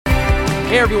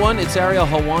Hey everyone, it's Ariel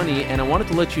Helwani, and I wanted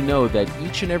to let you know that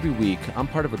each and every week I'm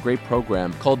part of a great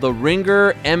program called The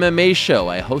Ringer MMA Show.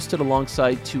 I host it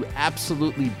alongside two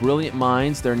absolutely brilliant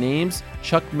minds. Their names,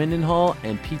 Chuck Mindenhall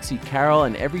and Pete C. Carroll,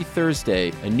 and every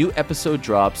Thursday a new episode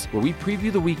drops where we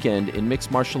preview the weekend in mixed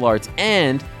martial arts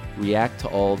and react to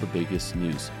all the biggest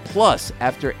news. Plus,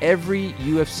 after every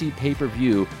UFC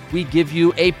pay-per-view, we give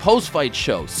you a post-fight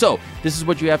show. So, this is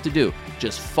what you have to do.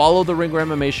 Just follow the Ringer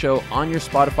MMA Show on your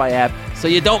Spotify app so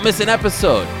you don't miss an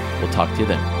episode. We'll talk to you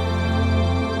then.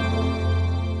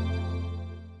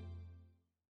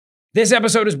 This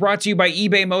episode is brought to you by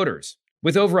eBay Motors.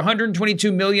 With over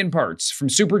 122 million parts, from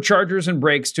superchargers and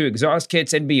brakes to exhaust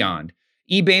kits and beyond,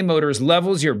 eBay Motors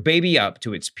levels your baby up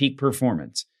to its peak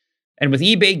performance. And with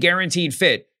eBay Guaranteed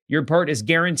Fit, your part is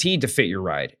guaranteed to fit your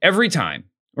ride every time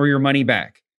or your money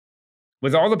back.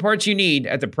 With all the parts you need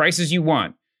at the prices you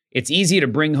want, it's easy to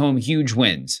bring home huge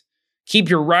wins. Keep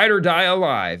your ride or die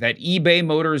alive at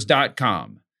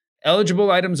ebaymotors.com. Eligible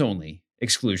items only.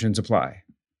 Exclusions apply.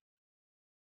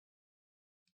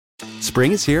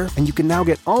 Spring is here, and you can now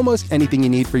get almost anything you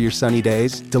need for your sunny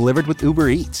days delivered with Uber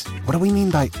Eats. What do we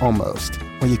mean by almost?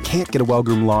 Well, you can't get a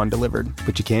well-groomed lawn delivered,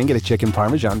 but you can get a chicken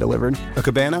parmesan delivered. A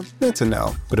cabana? That's a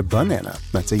no. But a banana?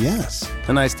 That's a yes.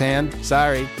 A nice tan?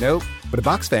 Sorry, nope. But a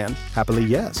box fan? Happily,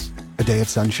 yes. A day of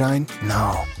sunshine?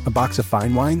 No. A box of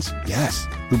fine wines? Yes.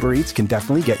 Uber Eats can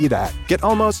definitely get you that. Get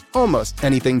almost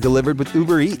anything delivered with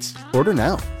Uber Eats. Order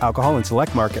now. Alcohol in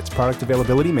select markets. Product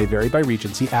availability may vary by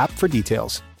region. See app for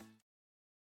details.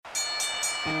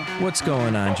 What's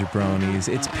going on, jabronis?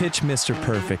 It's Pitch Mr.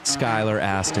 Perfect, Skylar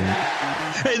Aston.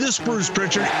 Hey, this is Bruce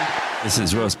Pritchard. This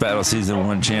is Roast Battle Season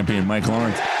 1 champion Mike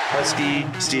Lawrence. Husky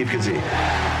Steve Kazee.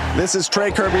 This is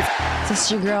Trey Kirby. This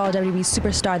is your girl, WWE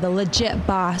superstar, the legit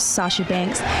boss, Sasha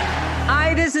Banks.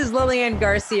 Hi, this is Lillian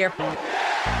Garcia.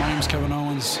 My name is Kevin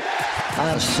Owens.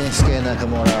 I'm Shinsuke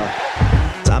Nakamura.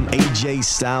 I'm AJ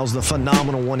Styles, the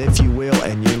phenomenal one, if you will,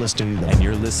 and you're listening to them. And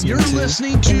you're listening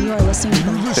to. You are listening to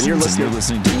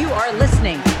them. You are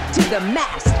listening to the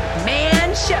Masked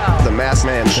Man Show. The Masked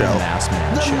Man Show. The Masked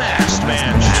Man The Show. Masked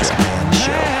Man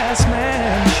Show. Masked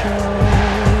Man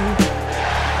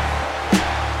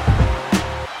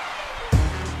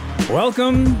Show.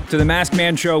 Welcome to the Masked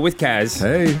Man Show with Kaz.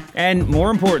 Hey. And more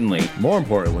importantly,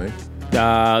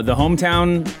 the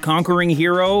hometown conquering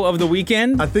hero of the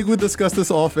weekend. I think we discussed this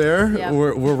off air. Yep.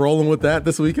 We're rolling with that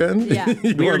this weekend. Yeah.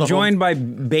 We are joined by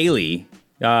Bayley,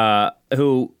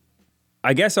 who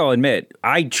I guess I'll admit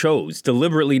I chose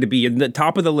deliberately to be in the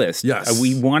top of the list. Yes.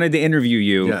 We wanted to interview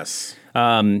you. Yes.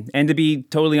 And to be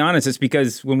totally honest, it's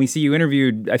because when we see you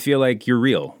interviewed, I feel like you're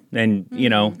real. And, you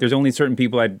know, there's only certain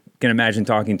people I can imagine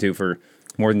talking to for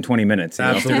more than 20 minutes.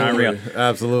 Absolutely. They're not real.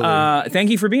 Absolutely. Thank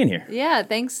you for being here. Yeah,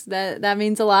 thanks. That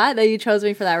means a lot that you chose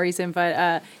me for that reason.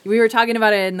 But we were talking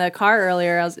about it in the car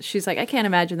earlier. She's like, I can't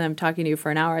imagine them talking to you for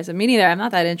an hour. I said, me neither. I'm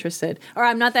not that interested. Or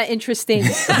I'm not that interesting.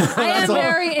 I am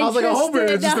very interested. I was like, I hope you're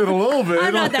interested a little bit.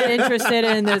 I'm not that interested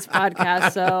in this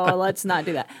podcast, so let's not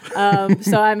do that.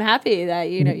 So I'm happy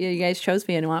that you guys chose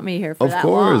me and want me here for that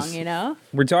long, you know?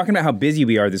 We're talking about how busy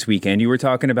we are this weekend. You were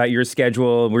talking about your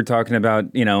schedule. We're talking about,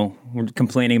 we're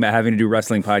complaining about having to do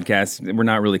wrestling podcasts. We're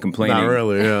not really complaining. Not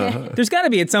really, yeah. There's got to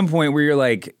be at some point where you're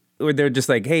like, where they're just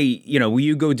like, hey, will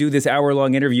you go do this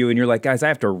hour-long interview? And you're like, guys, I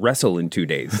have to wrestle in 2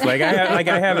 days. I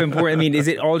have important. I mean, is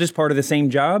it all just part of the same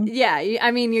job? Yeah,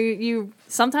 I mean, you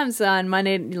sometimes on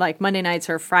Monday nights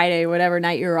or Friday, whatever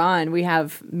night you're on, we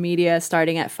have media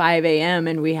starting at 5 a.m.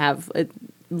 and we have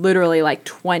literally like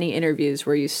 20 interviews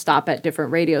where you stop at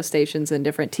different radio stations and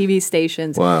different TV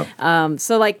stations. Wow.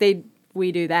 So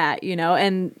we do that,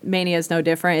 and Mania is no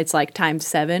different. It's like times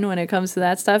 7 when it comes to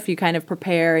that stuff. You kind of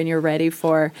prepare and you're ready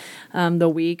for the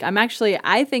week.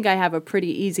 I think I have a pretty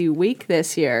easy week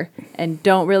this year and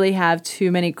don't really have too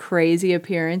many crazy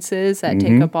appearances that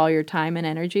take up all your time and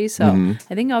energy. So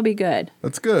I think I'll be good.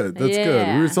 That's good. That's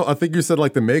good. I think you said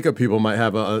the makeup people might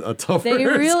have a tougher They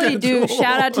really schedule. do.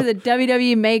 Shout out to the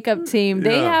WWE makeup team.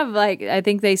 They have I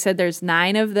think they said there's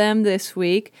 9 of them this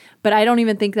week, but I don't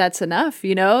even think that's enough,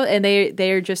 and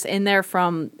they're just in there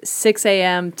from 6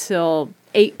 a.m. till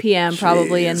 8 p.m.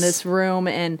 probably in this room,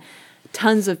 and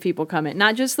tons of people come in.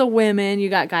 Not just the women. You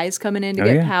got guys coming in to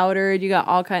get powdered. You got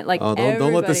all kinds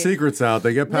don't let the secrets out.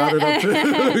 They get powdered up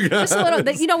too. Just a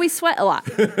little. We sweat a lot.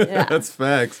 Yeah. That's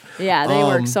facts. Yeah, they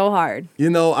work so hard.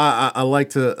 I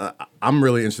like to. I'm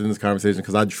really interested in this conversation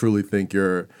because I truly think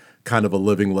you're kind of a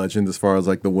living legend as far as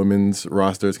like the women's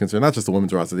roster is concerned. Not just the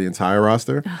women's roster, the entire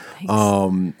roster.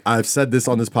 I've said this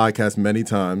on this podcast many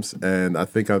times, and I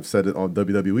think I've said it on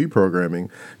WWE programming.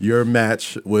 Your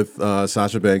match with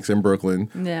Sasha Banks in Brooklyn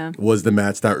was the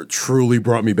match that truly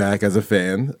brought me back as a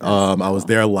fan. I was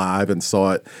there live and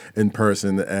saw it in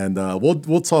person, and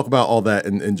we'll talk about all that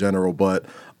in general, but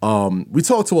we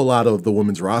talked to a lot of the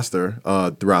women's roster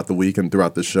throughout the week and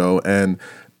throughout the show, and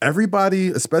everybody,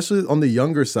 especially on the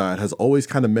younger side, has always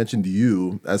kind of mentioned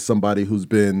you as somebody who's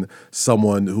been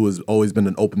someone who has always been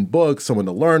an open book, someone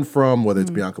to learn from, whether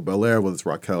it's Bianca Belair, whether it's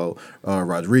Raquel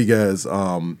Rodriguez.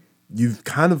 You've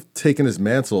kind of taken his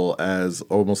mantle as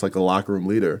almost like a locker room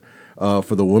leader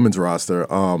for the women's roster.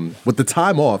 With the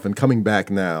time off and coming back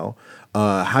now,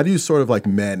 how do you sort of like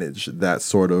manage that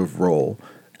sort of role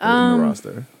in the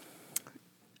roster?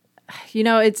 You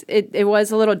know, it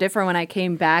was a little different when I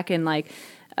came back, and like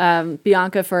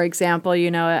Bianca, for example, you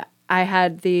know, I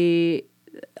had the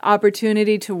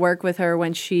opportunity to work with her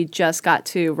when she just got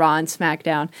to Raw and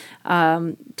SmackDown.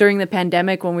 During the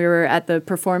pandemic, when we were at the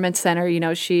Performance Center, you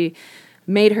know, she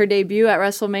made her debut at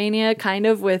WrestleMania kind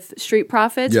of with Street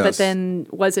Profits, but then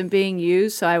wasn't being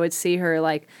used. So I would see her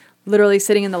like literally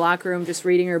sitting in the locker room, just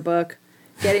reading her book,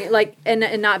 getting like,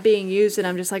 and not being used. And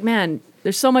I'm just like, man,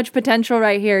 there's so much potential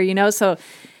right here, you know? So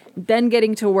then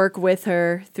getting to work with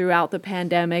her throughout the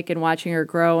pandemic and watching her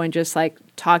grow and just like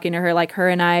talking to her, like her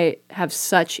and I have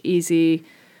such easy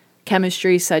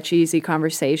chemistry, such easy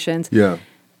conversations. Yeah.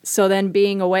 So then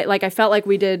being away, like I felt like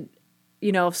we did,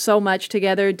 you know, so much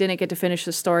together, didn't get to finish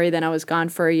the story. Then I was gone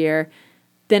for a year.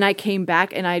 Then I came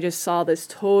back and I just saw this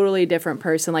totally different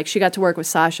person. Like she got to work with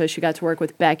Sasha, she got to work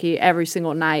with Becky every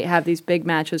single night, have these big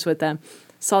matches with them.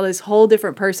 Saw this whole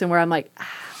different person where I'm like,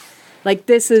 like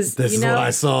this is what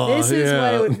I saw. This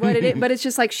is what it is. But it's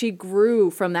just like she grew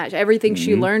from that. Everything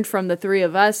she learned from the three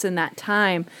of us in that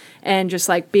time, and just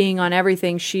like being on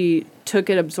everything, she took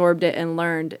it, absorbed it, and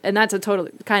learned. And that's a total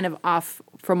kind of off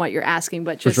from what you're asking,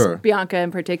 but just Bianca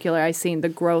in particular, I seen the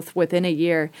growth within a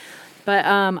year. But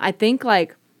I think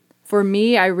like for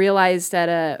me, I realized at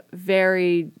a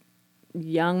very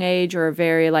young age, or a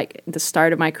very like the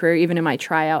start of my career, even in my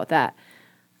tryout, that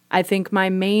I think my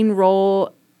main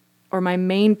role or my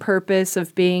main purpose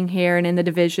of being here and in the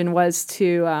division was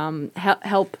to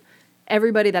help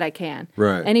everybody that I can.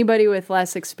 Right. Anybody with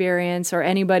less experience, or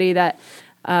anybody that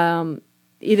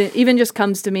even just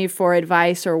comes to me for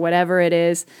advice or whatever it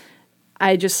is.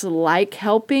 I just like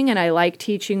helping, and I like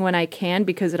teaching when I can,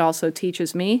 because it also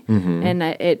teaches me, and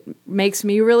it makes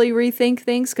me really rethink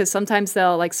things, because sometimes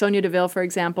they'll, like Sonya Deville, for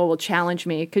example, will challenge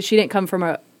me, because she didn't come from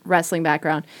a wrestling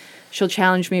background. She'll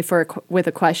challenge me with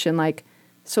a question like,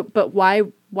 so, but why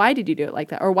did you do it like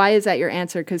that? Or why is that your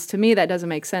answer? Because to me, that doesn't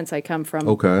make sense. I come from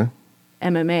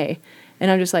MMA.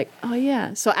 And I'm just like, oh,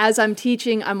 yeah. So as I'm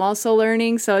teaching, I'm also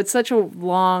learning. So it's such a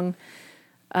long,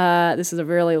 this is a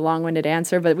really long-winded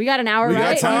answer, but we got an hour,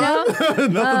 right? We got time. You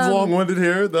know? Nothing's long-winded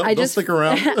here. They'll stick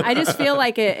around. I just feel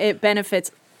like it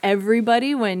benefits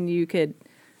everybody when you could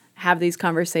have these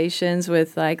conversations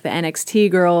with like the NXT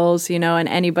girls, you know, and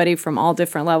anybody from all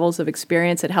different levels of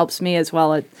experience. It helps me as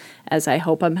well as I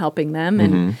hope I'm helping them.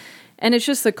 And it's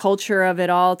just the culture of it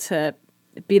all to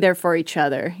be there for each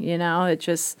other, you know. It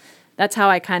just, that's how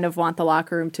I kind of want the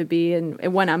locker room to be.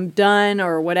 And when I'm done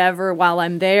or whatever, while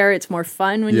I'm there, it's more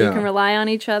fun when you can rely on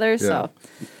each other. So,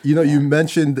 you know, you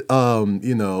mentioned,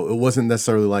 you know, it wasn't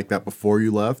necessarily like that before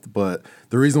you left, but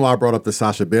the reason why I brought up the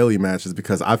Sasha Bayley match is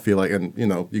because I feel like, and you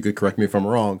know, you could correct me if I'm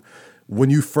wrong, when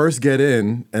you first get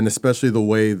in, and especially the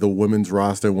way the women's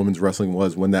roster, women's wrestling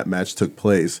was when that match took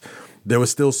place, there was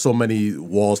still so many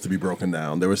walls to be broken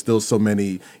down. There were still so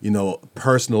many, you know,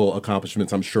 personal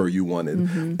accomplishments I'm sure you wanted.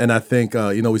 And I think,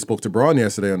 you know, we spoke to Braun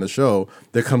yesterday on the show.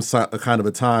 There comes a kind of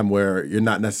a time where you're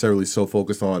not necessarily so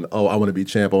focused on, oh, I want to be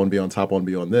champ, I want to be on top, I want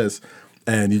to be on this.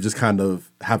 And you just kind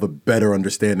of have a better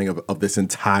understanding of this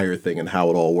entire thing and how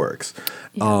it all works.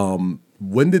 Yeah.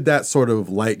 When did that sort of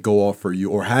light go off for you,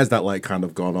 or has that light kind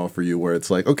of gone off for you where it's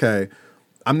like, okay,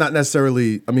 I'm not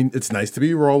necessarily, I mean, it's nice to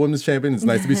be Raw Women's Champion, it's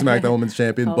nice to be SmackDown Women's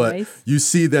Champion, but you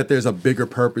see that there's a bigger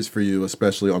purpose for you,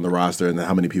 especially on the roster, and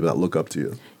how many people that look up to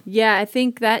you. Yeah, I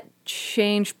think that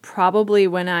changed probably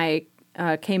when I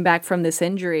came back from this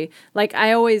injury. Like I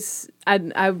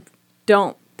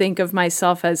don't think of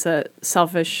myself as a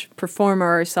selfish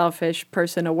performer or selfish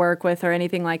person to work with or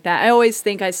anything like that. I always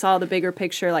think I saw the bigger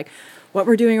picture, like what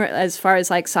we're doing as far as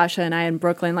like Sasha and I in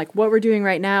Brooklyn, like what we're doing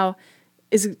right now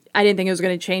is, I didn't think it was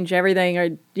going to change everything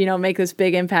or, you know, make this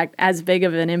big impact, as big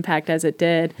of an impact as it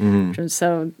did, which I'm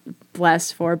so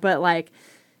blessed for. But like,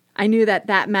 I knew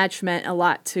that match meant a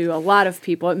lot to a lot of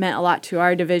people. It meant a lot to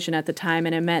our division at the time,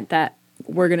 and it meant that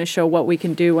we're going to show what we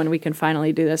can do when we can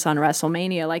finally do this on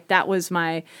WrestleMania. Like, that was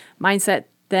my mindset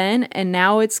then, and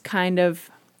now it's kind of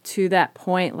to that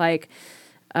point. Like,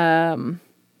 to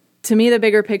me, the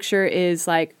bigger picture is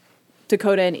like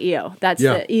Dakota and Io. That's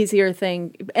the easier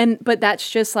thing, but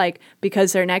that's just like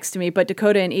because they're next to me. But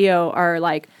Dakota and Io are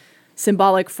like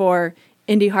symbolic for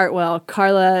Indy Hartwell,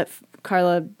 Carla.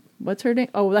 What's her name?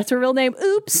 Oh, that's her real name.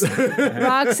 Oops.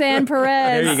 Roxanne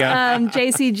Perez. There you go.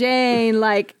 JC Jane,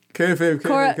 like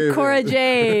Cora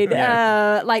Jade,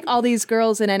 like all these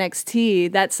girls in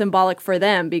NXT. That's symbolic for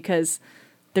them because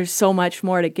there's so much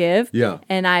more to give. Yeah.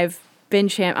 And I've been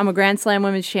I'm a Grand Slam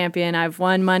Women's Champion. I've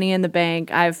won Money in the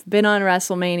Bank. I've been on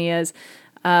WrestleManias.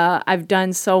 I've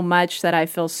done so much that I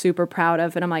feel super proud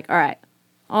of. And I'm like, all right,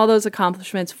 all those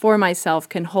accomplishments for myself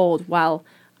can hold while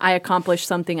I accomplish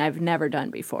something I've never done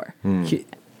before. You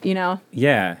know?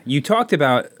 Yeah. You talked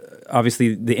about,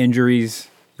 obviously, the injuries,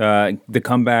 the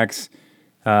comebacks.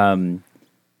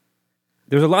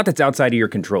 There's a lot that's outside of your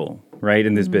control, right,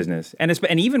 in this business.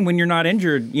 And even when you're not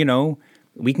injured, you know,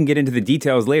 we can get into the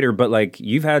details later, but, like,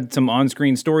 you've had some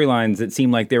on-screen storylines that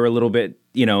seem like they were a little bit,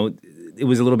 you know, it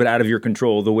was a little bit out of your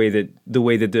control, the way that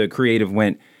the creative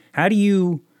went. How do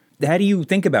you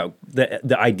think about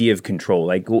the idea of control?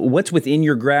 Like, what's within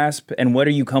your grasp, and what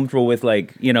are you comfortable with,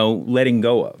 like, you know, letting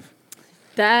go of?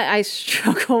 That I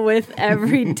struggle with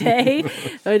every day.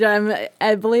 But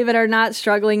I believe it or not,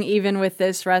 struggling even with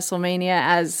this WrestleMania,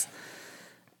 as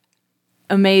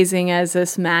amazing as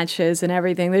this match is and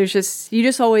everything. You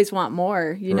just always want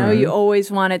more. You know, you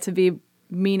always want it to be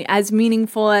as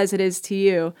meaningful as it is to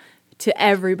you, to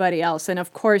everybody else. And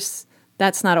of course,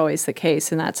 that's not always the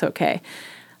case, and that's okay.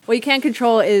 What you can't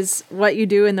control is what you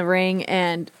do in the ring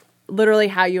and literally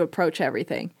how you approach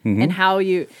everything and how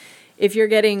if you're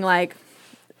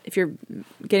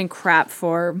getting crap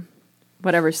for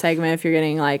whatever segment, if you're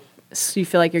getting like, you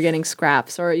feel like you're getting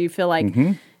scraps, or you feel like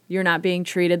you're not being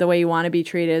treated the way you want to be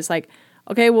treated, it's like,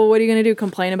 okay, well, what are you going to do?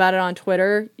 Complain about it on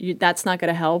Twitter? That's not going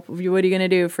to help. What are you going to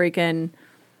do? Freaking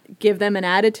give them an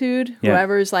attitude? Yeah.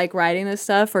 Whoever's like writing this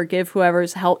stuff, or give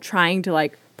whoever's trying to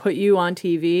like put you on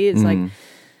TV. It's like,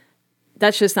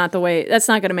 that's just not the way. That's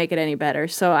not going to make it any better.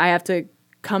 So I have to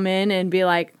come in and be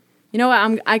like, you know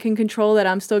what? I can control that.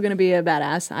 I'm still going to be a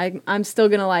badass. I'm still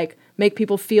going to like make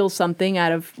people feel something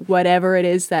out of whatever it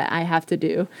is that I have to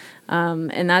do.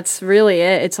 And that's really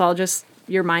it. It's all just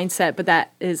your mindset. But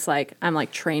that is like, I'm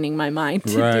like training my mind to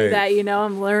do that. You know,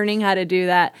 I'm learning how to do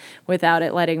that without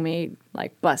it letting me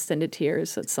like bust into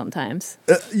tears sometimes.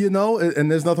 You know,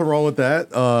 and there's nothing wrong with that.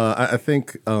 I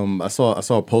think I saw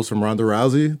a post from Ronda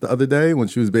Rousey the other day when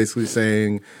she was basically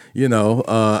saying, you know,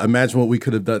 imagine what we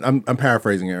could have done. I'm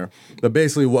paraphrasing here, but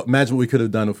basically, imagine what we could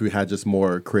have done if we had just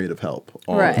more creative help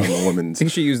on the women's. I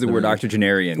think she used the word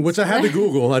octogenarian, which I had to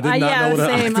Google. I did not know what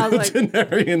an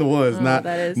octogenarian was.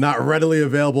 Not readily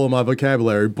available in my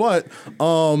vocabulary, but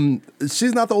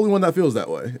she's not the only one that feels that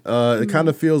way. It kind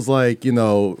of feels like, you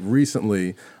know, recently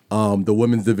the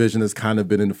women's division has kind of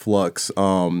been in flux,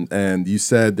 and you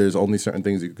said there's only certain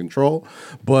things you can control,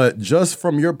 but just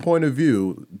from your point of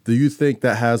view, do you think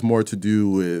that has more to do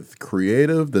with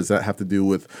creative? Does that have to do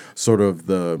with sort of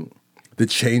the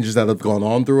changes that have gone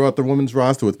on throughout the women's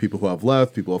roster, with people who have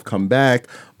left, people who have come back,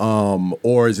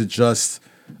 or is it just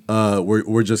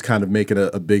we're just kind of making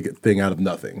a big thing out of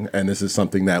nothing, and this is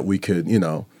something that we could, you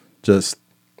know, just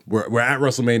we're at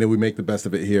WrestleMania, we make the best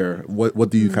of it here. What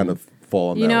do you kind of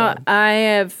fall on? You know,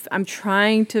 I'm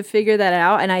trying to figure that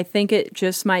out, and I think it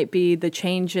just might be the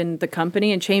change in the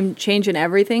company and change in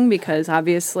everything, because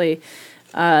obviously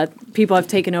people have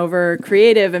taken over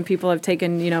creative, and people have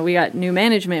taken, you know, we got new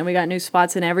management, we got new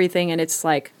spots and everything, and it's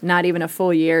like not even a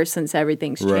full year since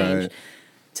everything's changed.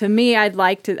 To me, I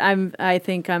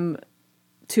think I'm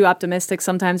too optimistic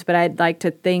sometimes, but I'd like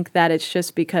to think that it's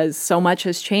just because so much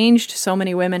has changed, so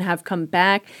many women have come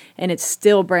back, and it's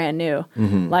still brand new.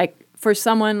 Like, for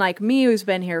someone like me who's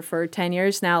been here for 10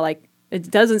 years now, like, it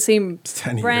doesn't seem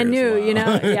brand new, you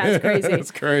know? Yeah, it's crazy.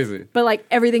 It's crazy. But like,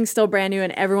 everything's still brand new,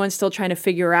 and everyone's still trying to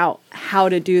figure out how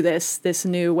to do this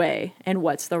new way, and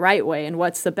what's the right way, and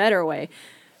what's the better way.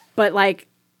 But like,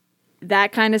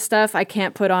 that kind of stuff, I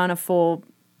can't put on a full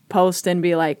post and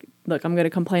be like, look, I'm going to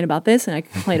complain about this, and I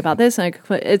complain about this, and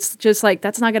it's just like,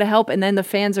 that's not going to help. And then the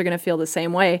fans are going to feel the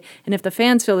same way. And if the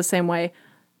fans feel the same way,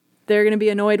 they're going to be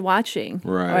annoyed watching,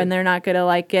 and they're not going to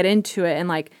like get into it. And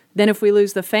like, then if we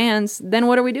lose the fans, then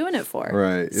what are we doing it for?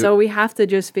 Right. So we have to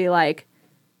just be like,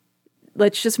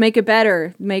 let's just make it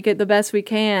better, make it the best we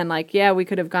can. Like, yeah, we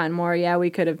could have gotten more. Yeah,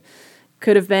 we could have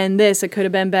could have been this, it could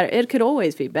have been better. It could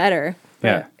always be better.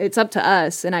 Yeah. It's up to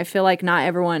us, and I feel like not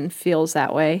everyone feels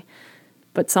that way,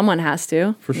 but someone has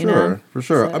to. For sure.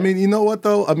 So. I mean, you know what,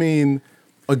 though? I mean,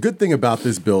 a good thing about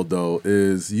this build, though,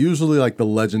 is usually, like, the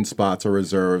legend spots are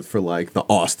reserved for, like, the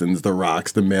Austins, the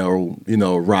Rocks, the male,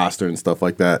 roster and stuff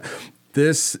like that.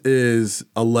 This is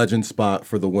a legend spot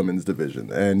for the women's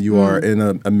division, and you are in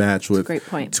a match with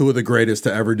two of the greatest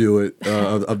to ever do it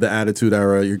of the Attitude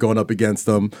Era. You're going up against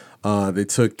them. They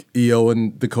took Io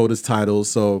and Dakota's titles,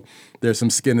 so there's some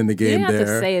skin in the game there. You don't have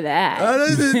to say that.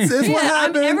 It's what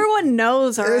happened. Everyone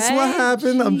knows, all right? It's what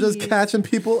happened. Jeez. I'm just catching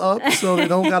people up so they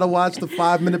don't got to watch the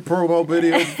 5-minute promo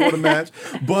video before the match.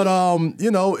 But,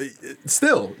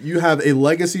 still, you have a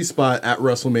legacy spot at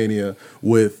WrestleMania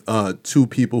with two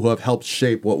people who have helped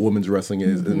shape what women's wrestling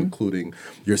is, including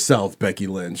yourself, Becky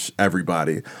Lynch,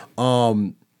 everybody.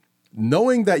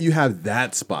 Knowing that you have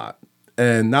that spot,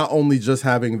 and not only just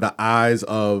having the eyes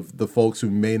of the folks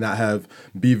who may not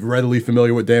be readily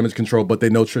familiar with Damage Control, but they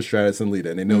know Trish Stratus and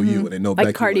Lita, and they know you, and they know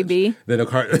Becky Cardi Lynch. B. They know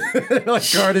like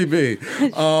Cardi B.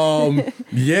 We'll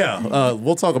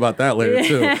talk about that later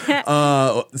too.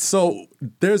 So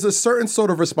there's a certain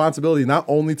sort of responsibility not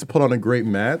only to put on a great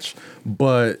match,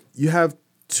 but you have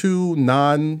two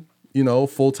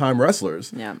full-time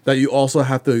wrestlers that you also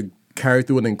have to carry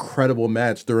through an incredible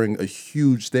match during a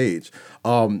huge stage.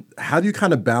 How do you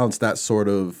kind of balance that sort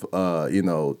of, I'd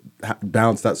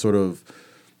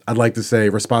like to say,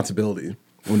 responsibility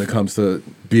when it comes to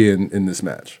being in this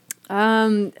match?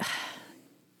 I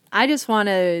just want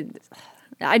to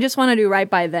do right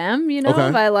by them,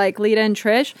 by like Lita and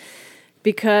Trish,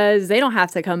 because they don't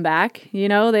have to come back. They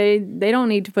don't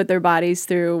need to put their bodies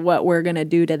through what we're going to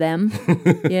do to them.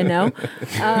 They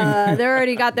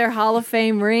already got their Hall of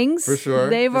Fame rings. For sure.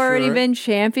 They've already been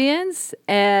champions,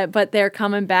 but they're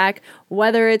coming back,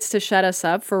 whether it's to shut us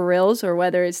up for reals or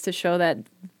whether it's to show that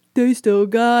they still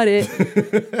got it.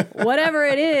 Whatever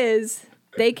it is,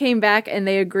 they came back and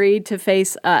they agreed to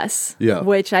face us,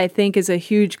 which I think is a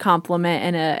huge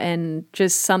compliment and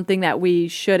just something that we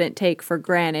shouldn't take for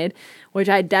granted, which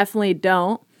I definitely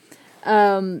don't.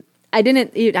 I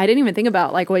didn't even think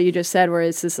about like what you just said, where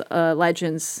it's this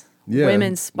Legends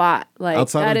women's spot. Like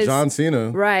outside of John Cena,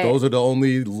 right? Those are the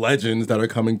only legends that are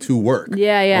coming to work. on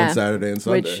Saturday and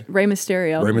Sunday. Which Rey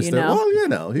Mysterio. Well, he's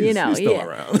still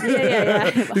around.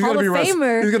 He's Hall of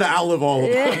Famer. He's gonna outlive all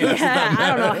of them.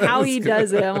 I don't know how he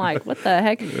does it. I'm like, what the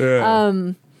heck?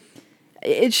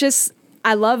 It's just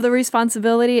I love the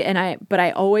responsibility, but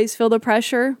I always feel the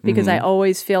pressure because I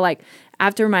always feel like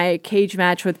after my cage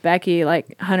match with Becky,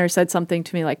 like Hunter said something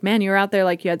to me like, man, you were out there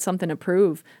like you had something to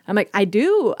prove. I'm like, I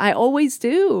do. I always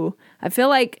do. I feel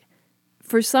like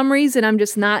for some reason I'm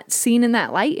just not seen in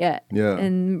that light yet. Yeah.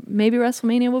 And maybe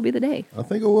WrestleMania will be the day. I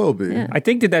think it will be. Yeah. I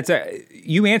think that's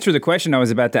you answer the question I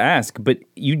was about to ask, but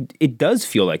it does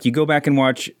feel like you go back and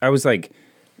watch. I was like,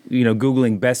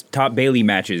 Googling best top Bayley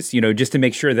matches, just to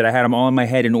make sure that I had them all in my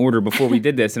head in order before we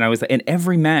did this. And I was like, in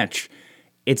every match,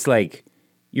 it's like,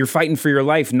 you're fighting for your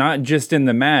life, not just in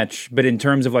the match, but in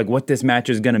terms of like what this match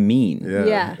is going to mean.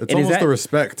 Yeah. It's almost the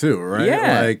respect too, right?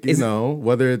 Yeah. Like,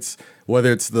 whether it's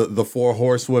the four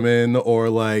horsewomen or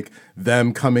like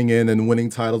them coming in and winning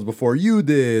titles before you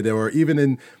did, or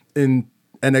even in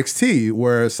NXT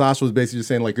where Sasha was basically just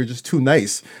saying like, you're just too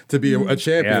nice to be a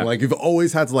champion. Yeah. Like you've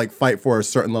always had to like fight for a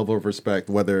certain level of respect,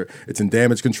 whether it's in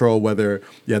Damage Control, whether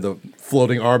the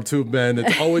floating arm tube men.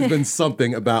 It's always been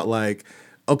something about like,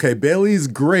 okay, Bayley's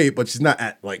great, but she's not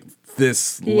at like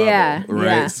this level, right?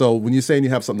 Yeah. So when you're saying you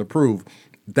have something to prove,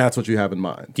 that's what you have in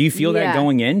mind. Do you feel that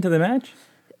going into the match?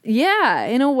 Yeah,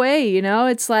 in a way,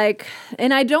 it's like,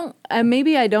 and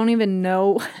maybe I don't even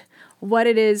know what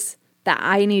it is that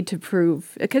I need to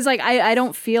prove. Because like, I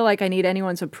don't feel like I need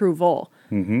anyone's approval.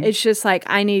 Mm-hmm. It's just like,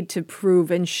 I need to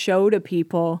prove and show to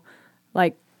people,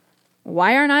 like,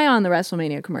 why aren't I on the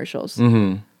WrestleMania commercials?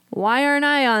 Mm-hmm. Why aren't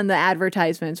I on the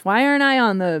advertisements? Why aren't I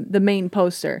on the main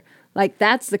poster? Like,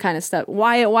 that's the kind of stuff.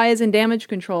 Why isn't Damage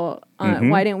Control on?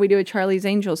 Why didn't we do a Charlie's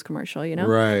Angels commercial,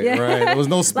 Right, right. There was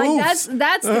no spoofs. Like,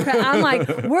 that's I'm like,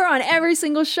 we're on every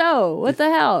single show. What the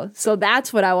hell? So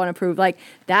that's what I want to prove. Like,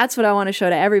 that's what I want to show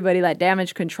to everybody, that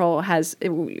Damage Control has...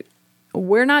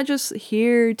 We're not just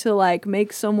here to, like,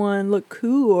 make someone look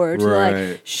cool or to,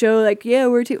 like, show, like,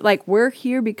 we're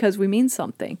here because we mean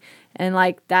something. And,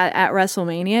 like, that at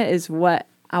WrestleMania is what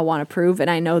I want to prove, and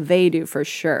I know they do for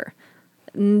sure.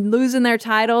 Losing their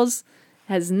titles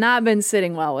has not been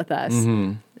sitting well with us.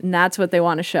 Mm-hmm. And that's what they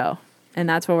want to show. And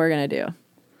that's what we're going to do.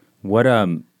 What,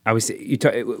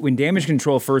 when Damage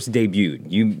Control first debuted,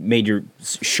 you made your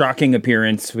shocking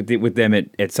appearance with them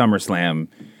at SummerSlam.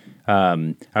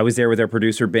 I was there with our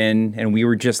producer Ben, and we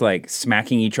were just like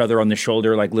smacking each other on the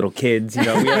shoulder like little kids. You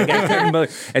know,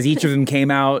 as each of them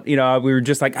came out, you know, we were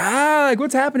just like, like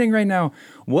what's happening right now?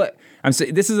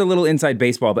 This is a little inside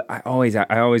baseball, but I always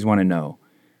want to know,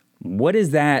 what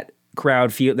is that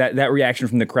crowd feel, that reaction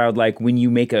from the crowd like when you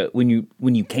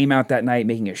when you came out that night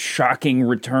making a shocking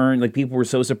return, like people were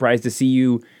so surprised to see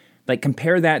you. Like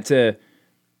compare that to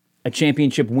a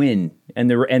championship win and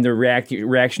the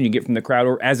reaction you get from the crowd,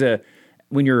 or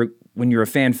when you're a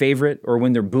fan favorite, or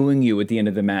when they're booing you at the end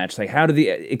of the match. Like how do they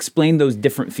explain those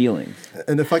different feelings?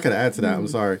 And if I could add to that, I'm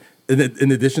sorry.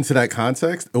 In addition to that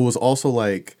context, it was also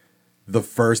like the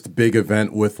first big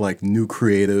event with like new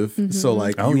creative. Mm-hmm. So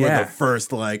like you were the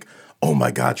first like, oh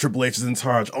my God, Triple H is in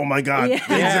charge. Oh my God,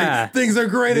 things are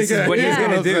great this again. Is what he's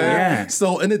gonna do. Yeah.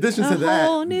 So in addition to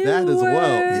that as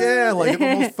well, like it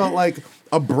almost felt like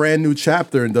a brand new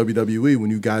chapter in WWE when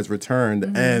you guys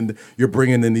returned, and you're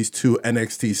bringing in these two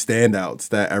NXT standouts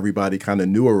that everybody kind of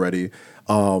knew already.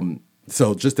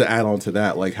 So just to add on to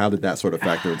that, like how did that sort of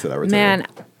factor into that return? Man,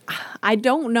 I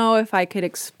don't know if I could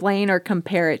explain or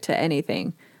compare it to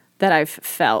anything that I've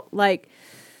felt. Like,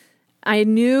 I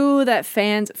knew that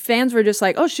fans were just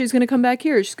like, oh, she's going to come back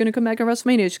here. She's going to come back on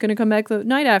WrestleMania. She's going to come back the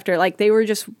night after. Like, they were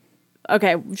just,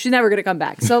 okay, she's never going to come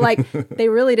back. So, like, they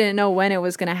really didn't know when it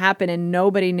was going to happen, and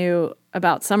nobody knew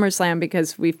about SummerSlam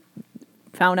because we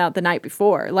found out the night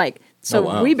before. Like,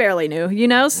 so we barely knew, you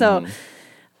know? So,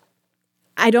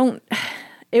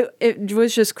 it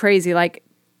was just crazy. Like,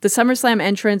 the SummerSlam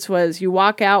entrance was, you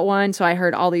walk out one, so I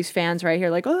heard all these fans right here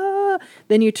like, oh,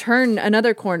 then you turn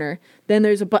another corner. Then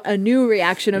there's a new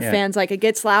reaction of fans, like it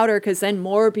gets louder because then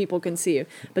more people can see you.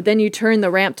 But then you turn the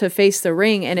ramp to face the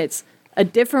ring, and it's a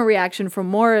different reaction from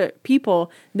more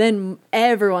people, then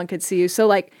everyone could see you. So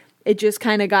like it just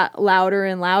kind of got louder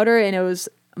and louder, and it was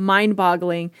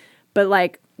mind-boggling. But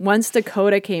like once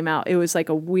Dakota came out, it was like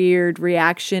a weird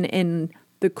reaction in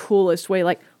the coolest way.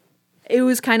 Like it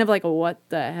was kind of like a what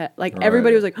the heck? Like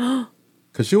everybody was like, oh.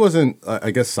 Because she wasn't,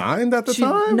 I guess, signed at the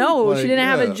time? No, like, she didn't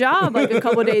have a job like a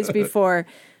couple days before.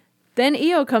 Then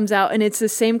Io comes out, and it's the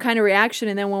same kind of reaction.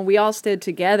 And then when we all stood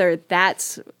together,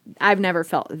 I've never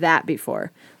felt that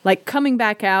before. Like coming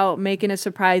back out, making a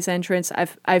surprise entrance,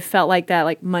 I've felt like that,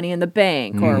 like Money in the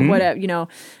Bank or whatever, you know,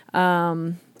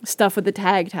 stuff with the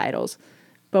tag titles.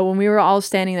 But when we were all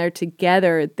standing there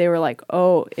together, they were like,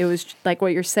 oh, it was like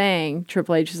what you're saying.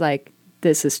 Triple H is like,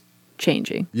 this is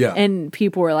changing. Yeah. And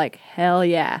people were like, hell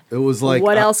yeah. It was like,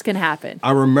 what else can happen?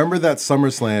 I remember that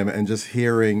SummerSlam and just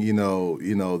hearing, you know,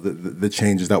 the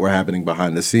changes that were happening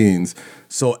behind the scenes.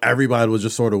 So everybody was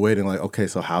just sort of waiting like, okay,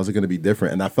 so how's it going to be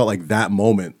different? And I felt like that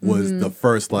moment was the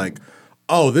first like,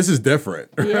 oh, this is different.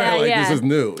 Yeah, like this is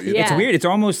new. You know? It's weird. It's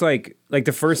almost like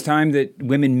the first time that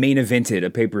women main evented a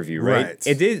pay-per-view, right?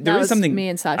 It is. There is something. Me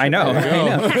and Sasha. I know.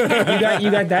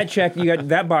 You got that checked. You got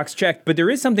that box checked. But there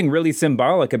is something really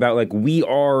symbolic about like we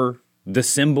are the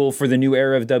symbol for the new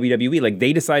era of WWE. Like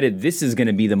they decided this is going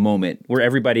to be the moment where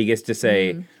everybody gets to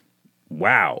say,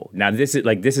 "Wow, now this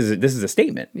is a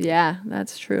statement." Yeah,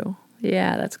 that's true.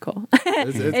 Yeah, that's cool.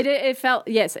 It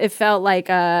felt like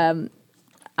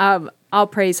I'll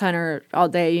praise Hunter all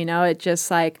day, you know. It just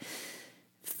like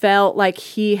felt like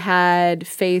he had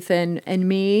faith in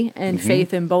me and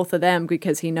faith in both of them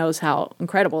because he knows how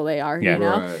incredible they are, you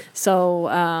know. Right.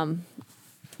 So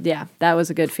that was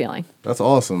a good feeling. That's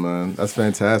awesome, man. That's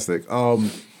fantastic.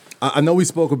 I know we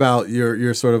spoke about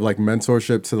your sort of like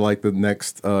mentorship to like the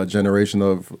next generation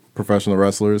of professional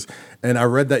wrestlers, and I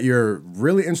read that you're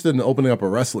really interested in opening up a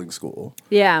wrestling school.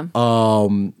 Yeah.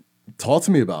 Talk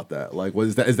to me about that. Like, what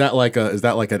is that? Is that like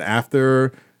an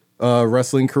after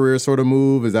wrestling career sort of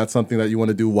move? Is that something that you want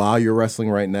to do while you're wrestling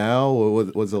right now? Or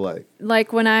what's it like?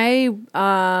 Like when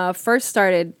I first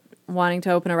started wanting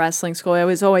to open a wrestling school, it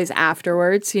was always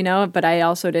afterwards, you know. But I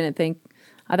also didn't think.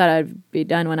 I thought I'd be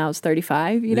done when I was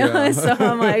 35, you know. Yeah. So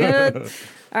I'm like,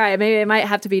 all right, maybe it might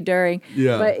have to be during.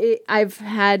 Yeah. But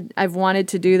I've wanted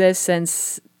to do this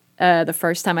since. The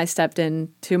first time I stepped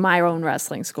into my own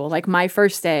wrestling school. Like my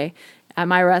first day at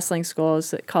my wrestling school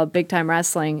is called Big Time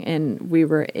Wrestling, and we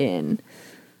were in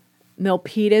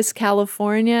Milpitas,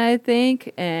 California, I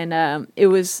think. And it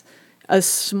was a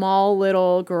small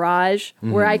little garage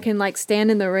where I can like stand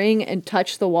in the ring and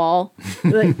touch the wall.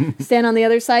 Like stand on the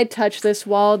other side, touch this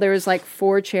wall. There was like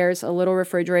 4 chairs, a little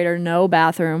refrigerator, no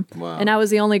bathroom. Wow. And I was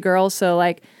the only girl, so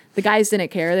like the guys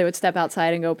didn't care. They would step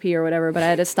outside and go pee or whatever, but I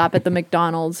had to stop at the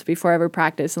McDonald's before every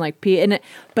practice and like pee.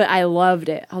 But I loved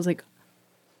it. I was like,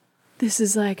 this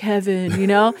is like heaven, you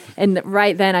know? And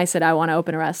right then I said, I want to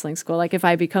open a wrestling school. Like if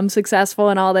I become successful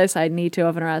in all this, I need to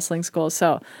open a wrestling school.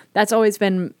 So that's always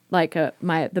been like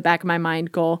the back of my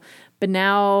mind goal. But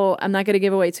now I'm not going to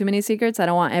give away too many secrets. I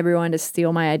don't want everyone to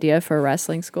steal my idea for a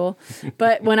wrestling school.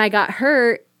 But when I got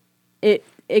hurt, it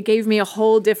gave me a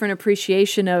whole different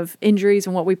appreciation of injuries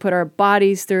and what we put our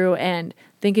bodies through, and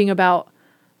thinking about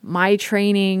my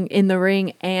training in the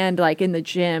ring and like in the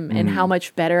gym and how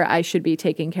much better I should be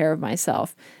taking care of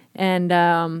myself.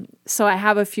 And so I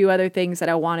have a few other things that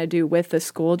I want to do with the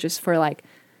school just for like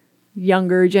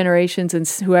younger generations, and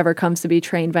whoever comes to be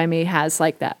trained by me has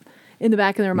like that in the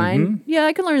back of their mind. Yeah,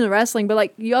 I can learn the wrestling, but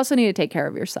like you also need to take care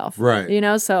of yourself. Right. You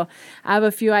know, so I have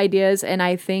a few ideas, and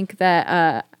I think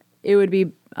that it would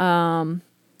be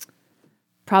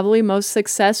probably most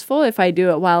successful if I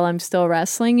do it while I'm still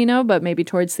wrestling, you know, but maybe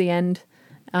towards the end.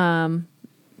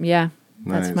 Yeah,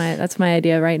 Nice. that's my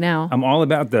idea right now. I'm all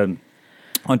about the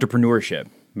entrepreneurship.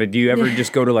 But do you ever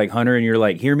just go to like Hunter and you're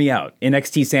like, hear me out,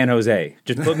 NXT San Jose,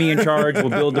 just put me in charge. We'll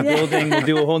build a building. We'll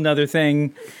do a whole nother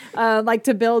thing. Like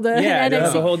to build a NXT.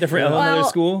 Have a whole other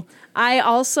school. I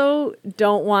also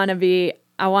don't want to be.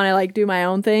 I want to like do my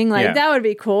own thing. Like that would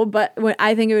be cool. But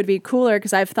I think it would be cooler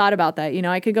because I've thought about that. You know,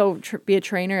 I could go be a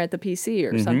trainer at the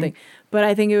PC or something. But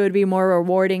I think it would be more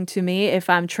rewarding to me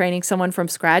if I'm training someone from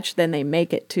scratch, then they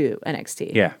make it to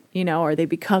NXT. Yeah. You know, or they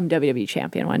become WWE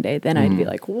champion one day. Then I'd be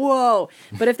like, whoa.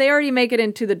 But if they already make it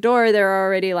into the door, they're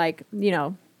already like, you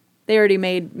know, they already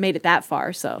made it that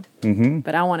far. So,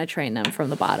 but I want to train them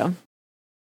from the bottom.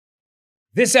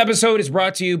 This episode is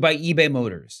brought to you by eBay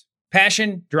Motors.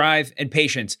 Passion, drive, and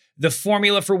patience. The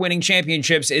formula for winning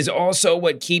championships is also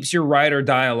what keeps your ride or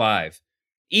die alive.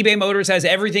 eBay Motors has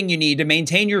everything you need to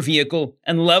maintain your vehicle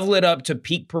and level it up to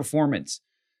peak performance.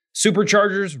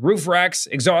 Superchargers, roof racks,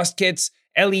 exhaust kits,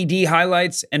 LED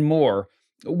highlights, and more.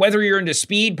 Whether you're into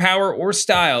speed, power, or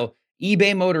style,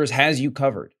 eBay Motors has you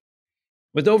covered.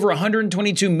 With over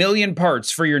 122 million parts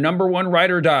for your number one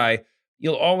ride or die,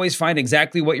 you'll always find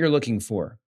exactly what you're looking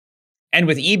for. And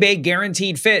with eBay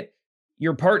Guaranteed Fit,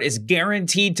 your part is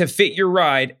guaranteed to fit your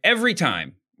ride every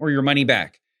time or your money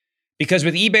back. Because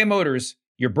with eBay Motors,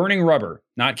 you're burning rubber,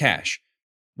 not cash.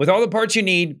 With all the parts you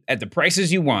need at the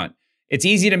prices you want, it's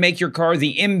easy to make your car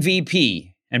the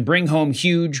MVP and bring home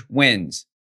huge wins.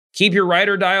 Keep your ride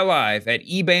or die alive at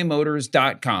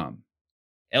ebaymotors.com.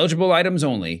 Eligible items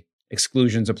only.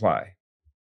 Exclusions apply.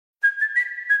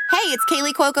 Hey, it's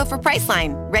Kaylee Cuoco for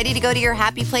Priceline. Ready to go to your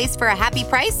happy place for a happy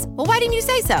price? Well, why didn't you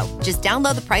say so? Just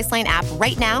download the Priceline app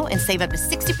right now and save up to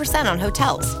 60% on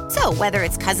hotels. So whether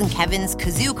it's Cousin Kevin's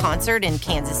Kazoo Concert in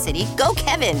Kansas City, go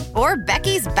Kevin, or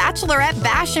Becky's Bachelorette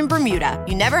Bash in Bermuda,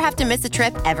 you never have to miss a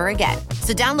trip ever again.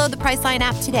 So download the Priceline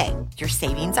app today. Your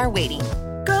savings are waiting.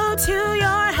 Go to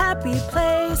your happy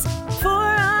place for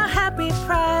a happy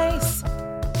price.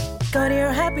 Go to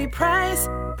your happy price,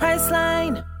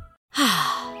 Priceline.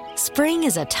 Spring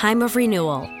is a time of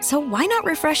renewal, so why not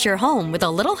refresh your home with a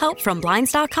little help from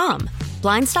Blinds.com?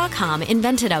 Blinds.com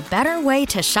invented a better way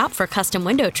to shop for custom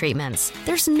window treatments.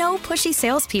 There's no pushy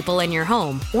salespeople in your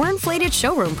home or inflated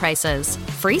showroom prices.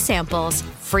 Free samples,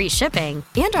 free shipping,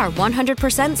 and our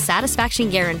 100% satisfaction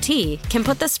guarantee can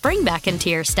put the spring back into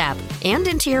your step and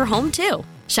into your home, too.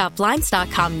 Shop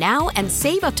Blinds.com now and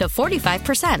save up to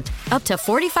 45%. Up to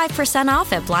 45%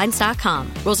 off at Blinds.com.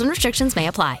 Rules and restrictions may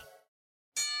apply.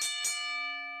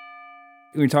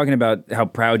 We were talking about how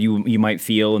proud you might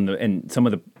feel and some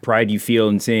of the pride you feel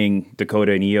in seeing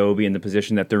Dakota and Io in the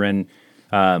position that they're in.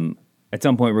 At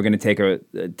some point, we're going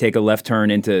to take a left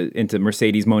turn into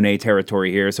Mercedes Moné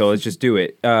territory here. So let's just do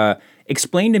it.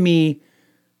 Explain to me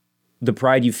the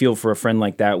pride you feel for a friend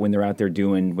like that when they're out there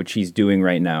doing what she's doing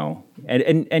right now,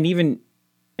 and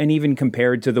even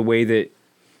compared to the way that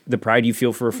the pride you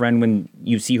feel for a friend when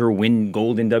you see her win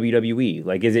gold in WWE.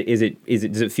 Like, does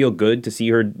it feel good to see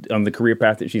her on the career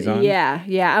path that she's on? Yeah.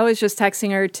 I was just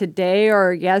texting her today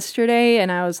or yesterday,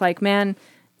 and I was like, man,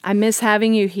 I miss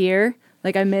having you here.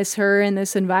 Like, I miss her in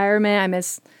this environment. I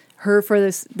miss her for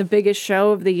the biggest show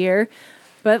of the year.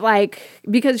 But like,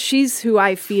 because she's who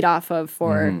I feed off of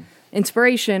for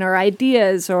inspiration or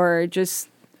ideas, or just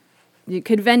you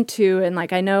could vent to, and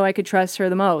like, I know I could trust her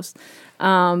the most.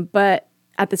 But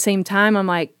at the same time, I'm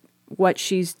like, what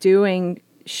she's doing,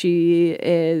 she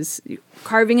is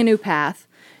carving a new path.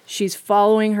 She's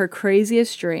following her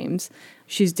craziest dreams.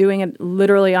 She's doing it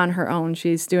literally on her own.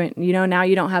 She's doing, now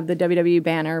you don't have the WWE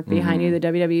banner behind you, the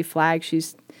WWE flag.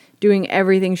 She's doing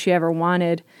everything she ever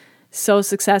wanted so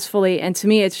successfully. And to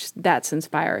me, that's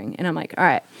inspiring. And I'm like, all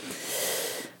right,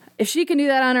 if she can do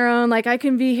that on her own, like I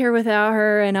can be here without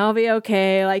her and I'll be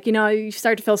okay. Like, you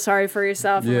start to feel sorry for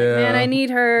yourself. Yeah. Like, man, I need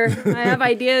her. I have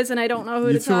ideas and I don't know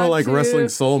who to talk to. You two are like wrestling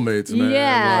soulmates, man.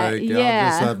 Yeah. Like, y'all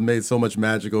just have made so much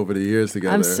magic over the years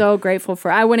together. I'm so grateful for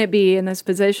her. I wouldn't be in this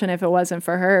position if it wasn't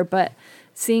for her. But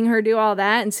seeing her do all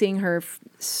that and seeing her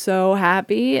so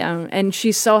happy, and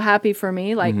she's so happy for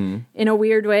me. Like, in a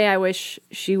weird way, I wish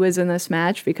she was in this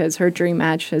match because her dream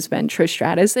match has been Trish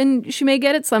Stratus, and she may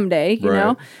get it someday, you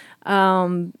know?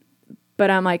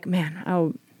 But I'm like, man,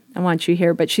 I want you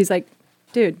here. But she's like,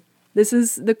 dude, this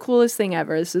is the coolest thing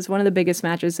ever. This is one of the biggest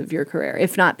matches of your career,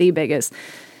 if not the biggest.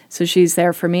 So she's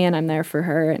there for me and I'm there for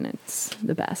her, and it's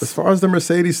the best. As far as the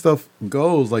Mercedes stuff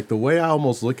goes, like the way I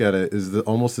almost look at it is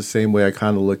almost the same way I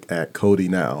kind of look at Cody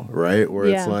now, right? Where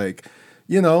it's like,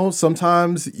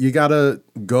 sometimes you got to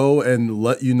go and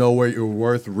let you know where your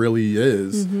worth really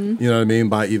is, you know what I mean,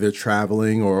 by either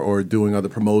traveling or doing other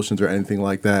promotions or anything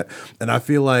like that. And I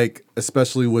feel like,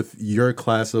 especially with your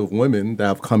class of women that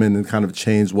have come in and kind of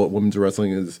changed what women's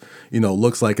wrestling is,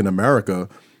 looks like in America,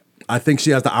 I think she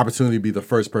has the opportunity to be the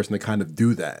first person to kind of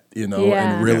do that,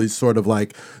 and really sort of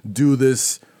like do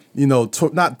this,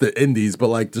 not the indies, but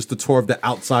like just the tour of the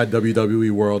outside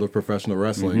WWE world of professional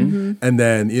wrestling. And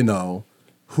then,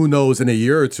 who knows, in a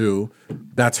year or two,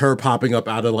 that's her popping up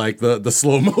out of like the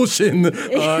slow motion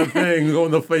thing,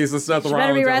 going to face of Seth Rollins. She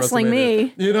better be wrestling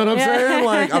me. You know what I'm saying?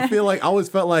 Like, I always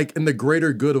felt like in the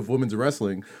greater good of women's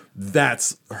wrestling,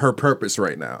 that's her purpose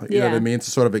right now. You know what I mean?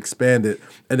 To sort of expand it.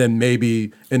 And then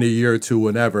maybe in a year or two,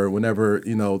 whenever,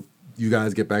 you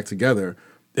guys get back together,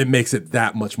 it makes it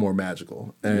that much more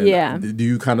magical. And do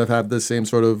you kind of have the same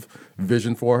sort of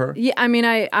vision for her? Yeah, I mean,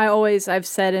 I've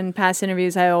said in past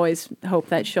interviews, I always hope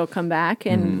that she'll come back.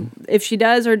 And if she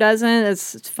does or doesn't,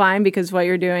 it's fine, because what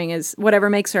you're doing is whatever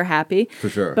makes her happy. For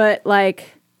sure. But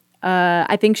like,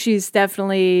 I think she's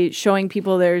definitely showing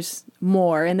people there's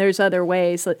more and there's other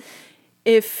ways.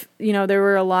 If, there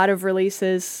were a lot of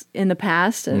releases in the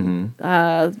past, and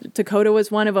Dakota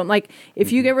was one of them. Like,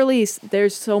 if you get released,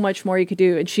 there's so much more you could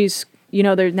do. And she's,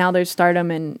 there's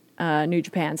Stardom in New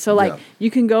Japan. So, like,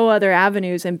 you can go other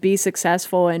avenues and be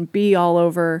successful and be all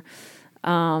over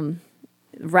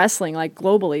wrestling, like,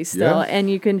 globally still. Yeah. And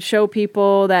you can show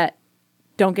people that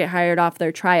don't get hired off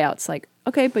their tryouts. Like,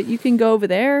 okay, but you can go over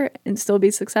there and still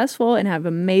be successful and have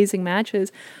amazing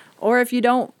matches. Or if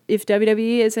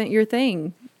WWE isn't your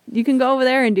thing, you can go over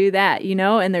there and do that,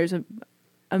 and there's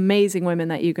amazing women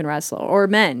that you can wrestle, or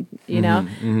men,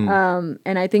 and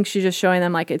I think she's just showing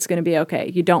them, like, it's going to be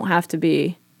okay. You don't have to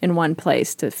be in one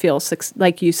place to feel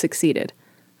like you succeeded.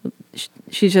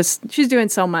 She's doing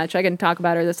so much. I can talk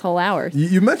about her this whole hour.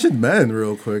 You mentioned men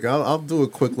real quick. I'll do a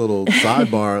quick little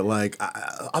sidebar. Like,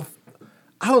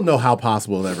 I don't know how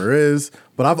possible it ever is,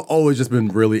 but I've always just been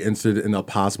really interested in a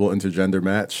possible intergender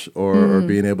match or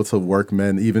being able to work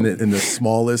men even in the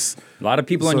smallest. A lot of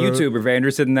people on YouTube are very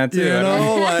interested in that too.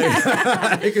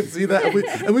 I can see that.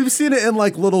 We've seen it in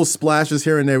like little splashes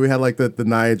here and there. We had like the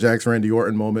Nia Jax, Randy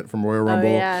Orton moment from Royal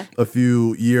Rumble a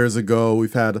few years ago.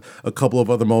 We've had a couple of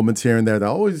other moments here and there that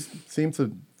always seem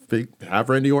to have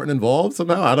Randy Orton involved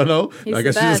somehow. I don't know. He's I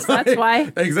guess the best. That's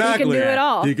why. Exactly. He can do it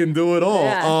all. He can do it all.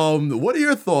 Yeah. What are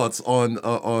your thoughts on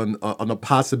a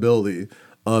possibility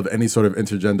of any sort of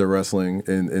intergender wrestling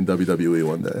in WWE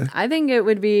one day? I think it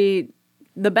would be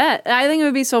the best. I think it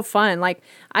would be so fun. Like,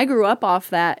 I grew up off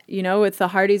that, with the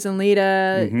Hardys and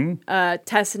Lita,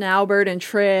 Tess and Albert and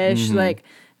Trish, like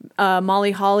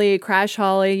Molly Holly, Crash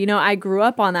Holly. I grew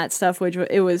up on that stuff, which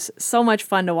it was so much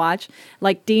fun to watch.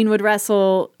 Like, Dean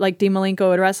Malenko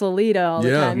would wrestle Lita all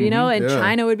the time, and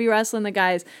Chyna would be wrestling the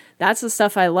guys. That's the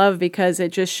stuff I love, because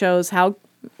it just shows how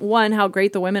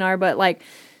great the women are, but like,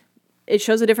 it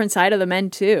shows a different side of the men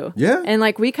too. Yeah. And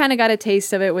like, we kind of got a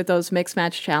taste of it with those mixed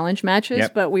match challenge matches,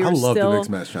 but we were still. I love the mixed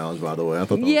match challenge, by the way. I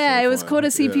thought that it was was cool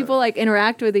to see people like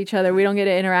interact with each other. We don't get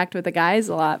to interact with the guys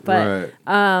a lot, but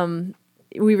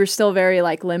we were still very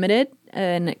like limited,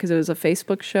 and because it was a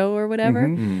Facebook show or whatever.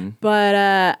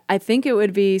 But I think it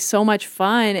would be so much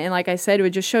fun, and like I said, it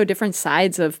would just show different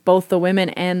sides of both the women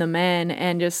and the men,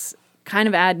 and just kind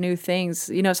of add new things.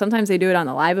 Sometimes they do it on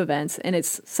the live events, and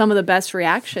it's some of the best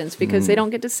reactions because they don't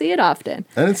get to see it often.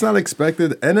 And it's not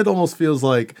expected, and it almost feels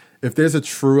like if there's a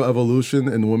true evolution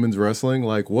in women's wrestling,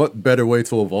 like, what better way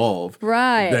to evolve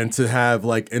than to have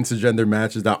like intergender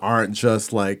matches that aren't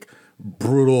just like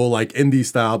brutal, like indie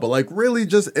style, but like really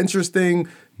just interesting,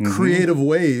 creative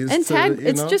ways. And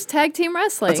it's just tag team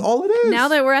wrestling. That's all it is. Now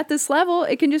that we're at this level,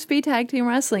 it can just be tag team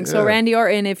wrestling. So Randy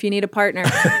Orton, if you need a partner,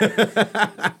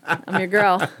 I'm your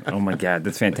girl. Oh my God,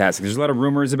 that's fantastic. There's a lot of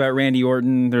rumors about Randy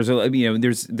Orton. There's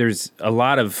a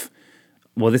lot of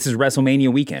well, this is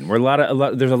WrestleMania weekend.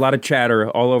 There's a lot of chatter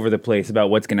all over the place about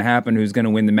what's going to happen, who's going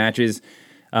to win the matches.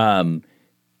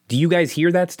 Do you guys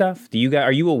hear that stuff?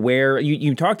 Are you aware?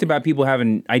 You talked about people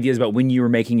having ideas about when you were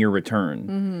making your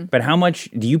return, but how much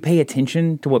do you pay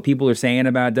attention to what people are saying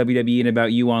about WWE and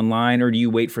about you online, or do you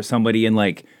wait for somebody in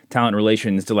like talent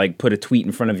relations to like put a tweet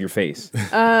in front of your face?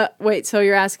 Wait, so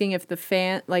you're asking if the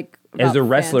fan as the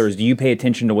wrestlers, do you pay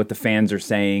attention to what the fans are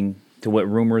saying, to what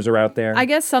rumors are out there? I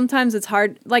guess sometimes it's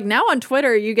hard. Like now on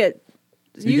Twitter, you can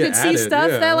see stuff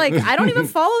that like I don't even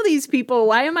follow these people.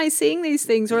 Why am I seeing these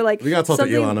things? Or like we gotta talk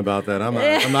to Elon about that.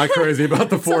 I'm not crazy about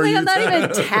the For You. I'm not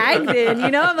even tagged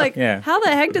in. I'm like, how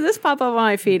the heck did this pop up on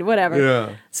my feed? Whatever.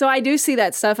 Yeah. So I do see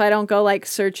that stuff. I don't go like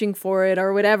searching for it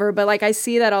or whatever, but like I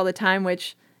see that all the time.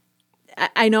 Which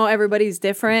I know everybody's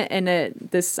different, and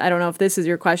I don't know if this is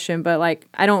your question, but like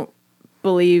I don't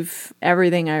believe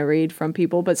everything I read from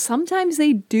people, but sometimes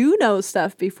they do know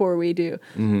stuff before we do.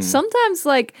 Sometimes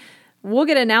like we'll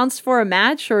get announced for a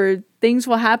match or things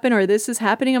will happen or this is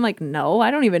happening. I'm like, no,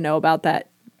 I don't even know about that.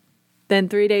 Then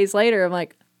 3 days later, I'm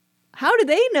like, how do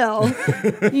they know?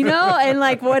 And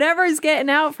like whatever is getting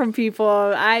out from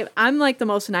people, I'm like the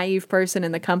most naive person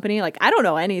in the company. Like I don't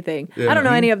know anything. Yeah. I don't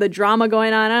know any of the drama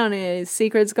going on. I don't know any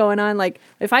secrets going on. Like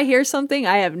if I hear something,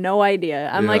 I have no idea.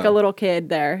 I'm like a little kid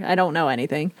there. I don't know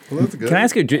anything. Well, that's good. Can I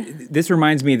ask you, this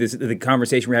reminds me of the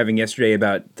conversation we were having yesterday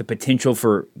about the potential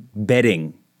for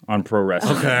betting on pro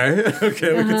wrestling. Okay,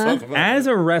 we can talk about as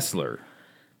a wrestler,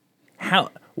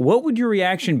 what would your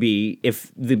reaction be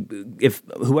if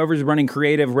whoever's running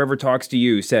creative, whoever talks to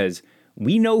you says,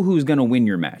 we know who's going to win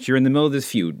your match. You're in the middle of this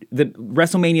feud. The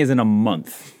WrestleMania is in a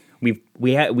month. We've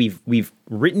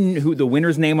written who the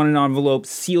winner's name on an envelope,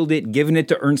 sealed it, given it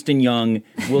to Ernst & Young.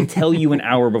 We'll tell you an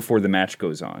hour before the match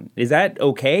goes on. Is that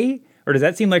okay? Or does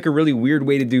that seem like a really weird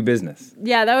way to do business?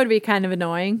 Yeah, that would be kind of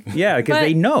annoying. Yeah, because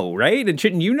they know, right? And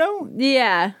shouldn't you know?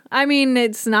 Yeah. I mean,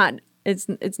 it's not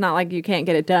like you can't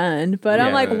get it done. But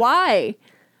I'm like, why?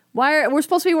 We're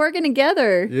supposed to be working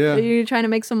together. Yeah. Are you trying to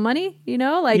make some money?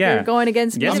 You're going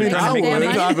against me to make some money.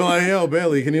 I'd be like, yo,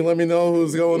 Bayley, can you let me know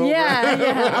who's going over?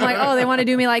 Yeah. I'm like, oh, they want to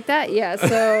do me like that? Yeah.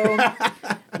 So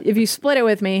if you split it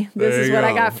with me, this is what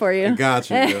I got for you. I got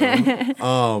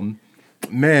you.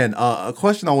 Man, a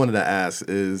question I wanted to ask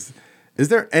is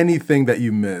there anything that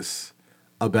you miss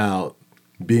about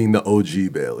being the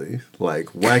OG Bayley? Like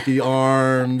wacky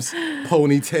arms,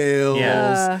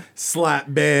 ponytails, slap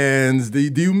bands. Do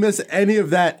you miss any of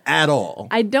that at all?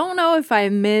 I don't know if I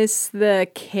miss the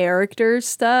character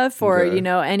stuff or,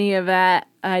 any of that.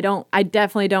 I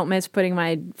definitely don't miss putting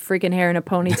my freaking hair in a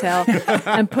ponytail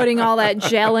and putting all that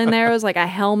gel in there. It was like a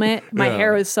helmet. My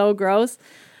hair was so gross.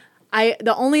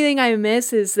 The only thing I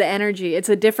miss is the energy. It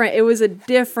was a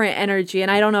different energy,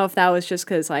 and I don't know if that was just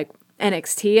because like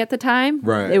NXT at the time.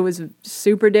 Right. It was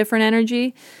super different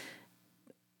energy.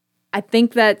 I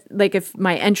think that like if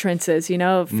my entrances,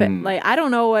 like I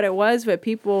don't know what it was, but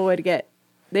people would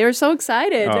they were so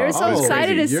excited. They were so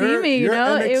excited to see me,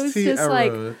 NXT it was just era,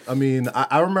 like. I mean,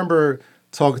 I remember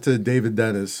talking to David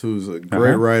Dennis, who's a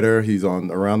great writer. He's on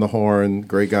Around the Horn,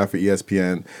 great guy for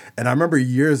ESPN. And I remember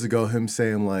years ago him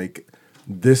saying like,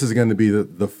 this is going to be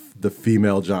the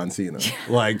female John Cena.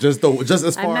 Like just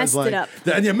as far as like,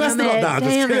 and you messed it up. Nah,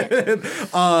 just kidding.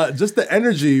 Just the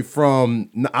energy from,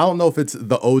 I don't know if it's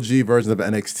the OG version of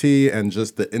NXT and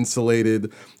just the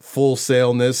insulated full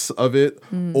saleness of it,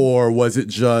 or was it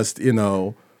just,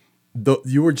 you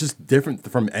were just different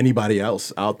from anybody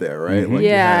else out there, right? Like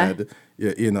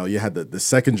you had the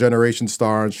second generation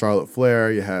star in Charlotte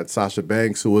Flair. You had Sasha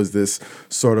Banks, who was this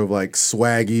sort of like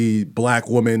swaggy black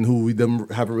woman who we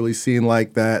haven't really seen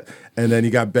like that. And then you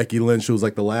got Becky Lynch, who was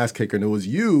like the last kicker. And it was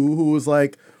you who was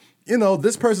like,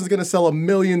 this person's going to sell 1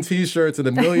 million T-shirts and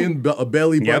 1 million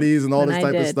belly buddies and all this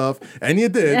type of stuff. And you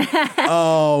did.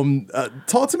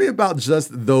 Talk to me about just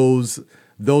those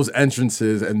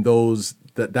entrances and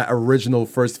that original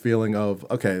first feeling of,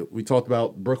 okay, we talked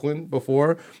about Brooklyn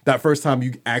before. That first time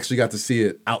you actually got to see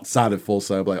it outside of Full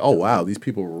Sail, like, oh wow, these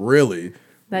people really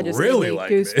that just really gave me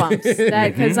like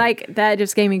goosebumps. Because that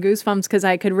just gave me goosebumps because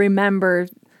I could remember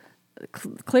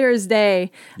clear as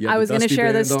day. I was going to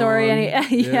share this story.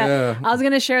 I was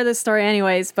going to share this story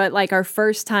anyways. But like our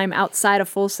first time outside of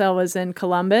Full Sail was in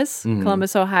Columbus,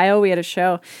 Ohio. We had a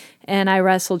show, and I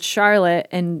wrestled Charlotte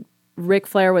and. Ric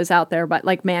Flair was out there, but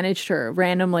like managed her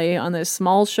randomly on this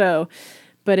small show.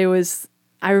 But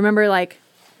I remember like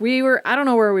I don't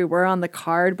know where we were on the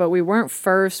card, but we weren't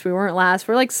first, we weren't last.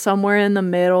 We're like somewhere in the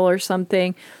middle or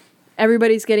something.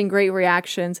 Everybody's getting great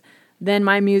reactions. Then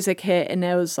my music hit and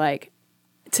it was like,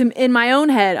 in my own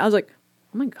head, I was like,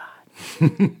 oh my God,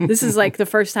 This is like the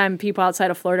first time people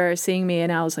outside of Florida are seeing me,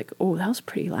 and I was like, oh, that was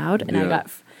pretty loud. And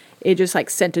it just like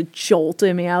sent a jolt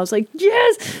in me. I was like,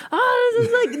 yes,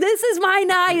 this is my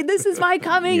night. This is my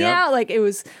coming out. Like, it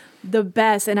was the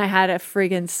best. And I had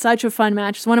such a fun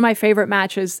match. It's one of my favorite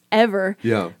matches ever.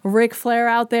 Yeah. Ric Flair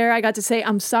out there. I got to say,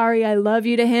 I'm sorry, I love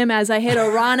you to him as I hit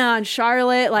a Rana on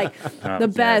Charlotte. Like, the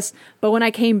best. But when I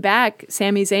came back,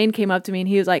 Sami Zayn came up to me and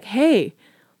he was like, hey,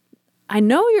 I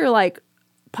know you're like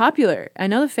popular. I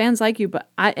know the fans like you, but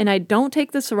I don't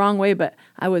take this the wrong way, but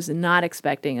I was not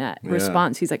expecting that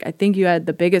response. He's like, I think you had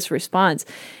the biggest response.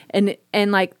 And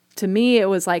like, to me, it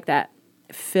was like that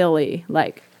Philly,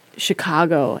 like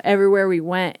Chicago, everywhere we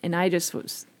went. And I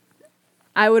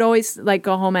would always like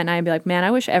go home at night and be like, man,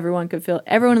 I wish everyone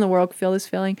in the world could feel this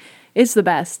feeling. It's the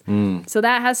best. So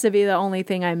that has to be the only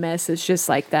thing I miss, is just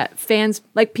like that fans,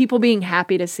 like people being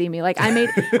happy to see me. Like I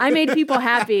made people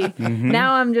happy.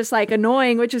 Now I'm just like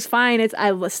annoying, which is fine.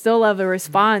 I still love the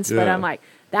response, but I'm like,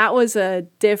 that was a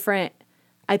different.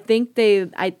 I think they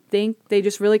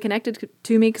just really connected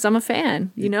to me because I'm a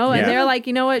fan, you know. And they're like,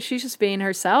 you know what, she's just being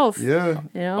herself. Yeah,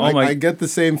 you know. I get the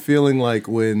same feeling like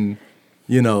when,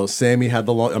 you know, Sammy had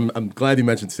the long. I'm glad you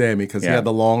mentioned Sammy because he had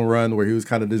the long run where he was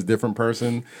kind of this different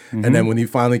person, and then when he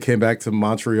finally came back to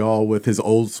Montreal with his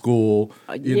old school,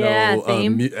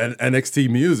 NXT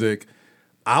music,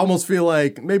 I almost feel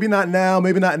like maybe not now,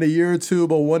 maybe not in a year or two,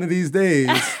 but one of these days.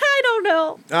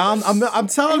 No. I'm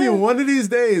telling you, one of these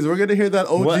days we're gonna hear that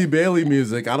OG Bayley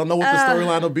music. I don't know what the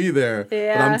storyline will be there,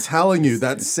 but I'm telling you,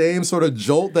 that same sort of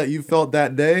jolt that you felt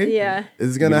that day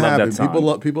is gonna happen.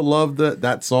 People love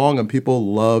that song, and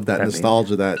people love that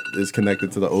nostalgia that is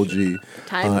connected to the OG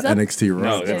NXT run.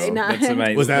 No,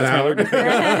 was that Howard?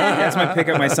 That's my pick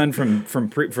up my son from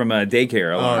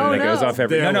daycare alarm that goes off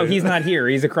every. No, he's not here.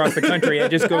 He's across the country. It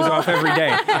just goes off every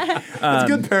day. It's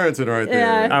good parenting right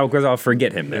there. Because I'll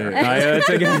forget him there.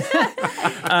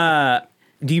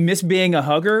 Do you miss being a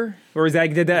hugger, or is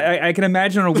that? I can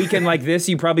imagine on a weekend like this,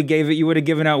 you would have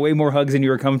given out way more hugs than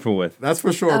you were comfortable with. That's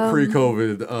for sure.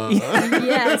 Pre-COVID.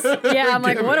 Yes, I'm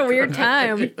like, what a weird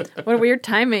time. What a weird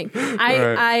timing.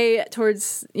 I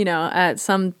towards at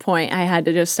some point I had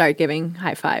to just start giving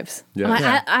high fives.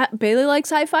 Yeah. Bayley likes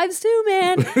high fives too,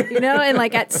 man. And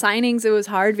like at signings it was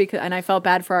hard and I felt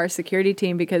bad for our security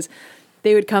team because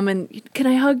they would come and, can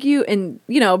I hug you? And,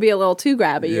 be a little too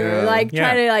grabby or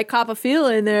try to like cop a feel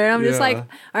in there. And I'm just like, all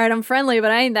right, I'm friendly,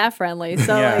 but I ain't that friendly.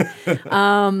 So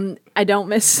I don't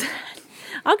miss,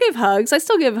 I'll give hugs. I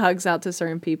still give hugs out to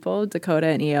certain people, Dakota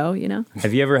and EO,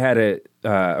 Have you ever had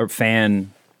a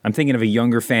fan, I'm thinking of a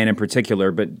younger fan in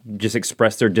particular, but just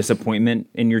express their disappointment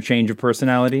in your change of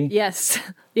personality? Yes,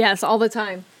 all the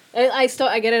time. I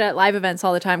get it at live events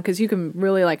all the time because you can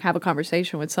really like have a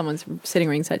conversation with someone sitting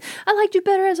ringside. I liked you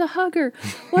better as a hugger.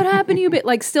 What happened to you? But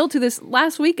like still to this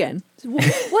last weekend,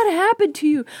 what happened to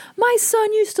you? My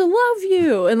son used to love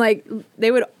you, and like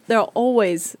they'll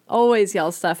always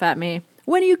yell stuff at me.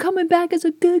 When are you coming back as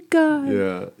a good guy?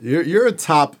 Yeah, you're a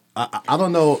top. I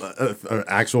don't know if an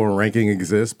actual ranking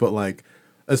exists, but like.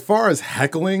 As far as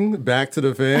heckling back to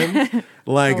the fans,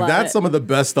 like that's some of the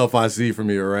best stuff I see from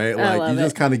you, right? Like you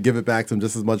just kind of give it back to them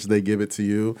just as much as they give it to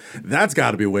you. That's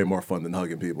got to be way more fun than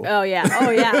hugging people. Oh yeah,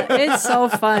 it's so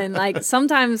fun. Like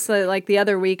sometimes, like the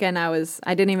other weekend, I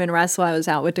didn't even wrestle. I was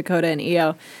out with Dakota and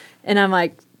EO, and I'm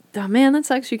like, oh man, that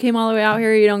sucks. You came all the way out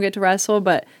here. You don't get to wrestle.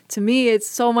 But to me, it's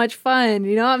so much fun.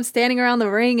 I'm standing around the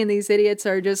ring and these idiots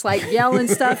are just like yelling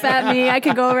stuff at me. I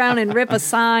could go around and rip a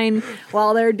sign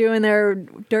while they're doing their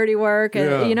dirty work.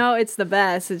 And, it's the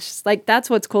best. It's just like, that's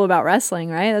what's cool about wrestling,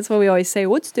 right? That's what we always say.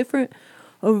 What's different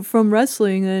from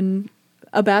wrestling than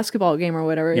a basketball game or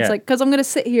whatever? It's like, because I'm going to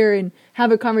sit here and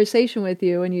have a conversation with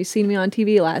you and you seen me on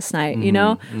TV last night,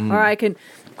 or I can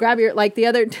grab your, like the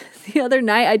other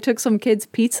night I took some kid's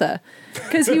pizza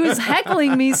because he was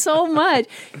heckling me so much.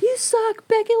 You suck,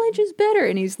 Becky Lynch is better.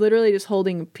 And he's literally just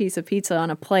holding a piece of pizza on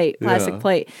a plastic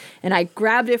plate. And I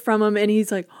grabbed it from him and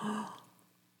he's like,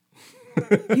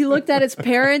 he looked at his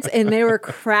parents and they were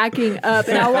cracking up.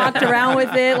 And I walked around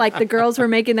with it. Like the girls were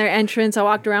making their entrance. I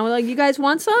walked around with like, you guys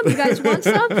want some? You guys want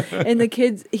some? And the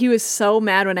kids, he was so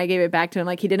mad when I gave it back to him.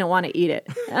 Like he didn't want to eat it.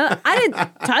 I didn't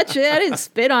touch it. I didn't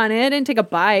spit on it. I didn't take a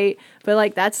bite. But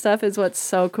like that stuff is what's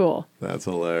so cool. That's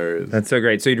hilarious. That's so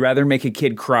great. So you'd rather make a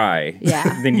kid cry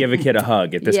than give a kid a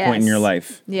hug at this point in your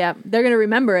life. Yeah. They're going to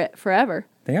remember it forever.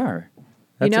 They are.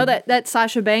 That's that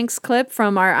Sasha Banks clip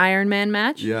from our Iron Man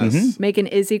match? Yes. Mm-hmm. Making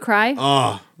Izzy cry?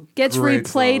 Oh, gets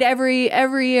replayed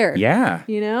every year. Yeah.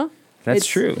 That's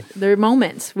true. They're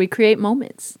moments. We create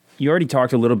moments. You already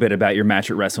talked a little bit about your match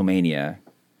at WrestleMania,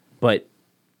 but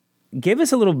give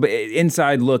us a little bit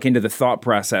inside look into the thought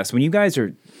process when you guys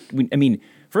are. I mean,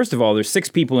 first of all, there's 6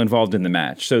 people involved in the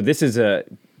match, so this is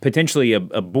potentially a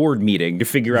board meeting to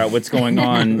figure out what's going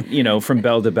on, from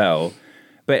bell to bell.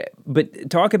 But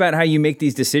talk about how you make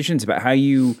these decisions, about how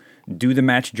you do the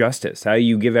match justice, how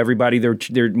you give everybody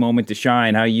their moment to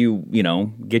shine, how you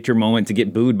get your moment to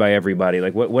get booed by everybody.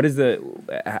 Like what is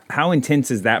how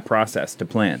intense is that process to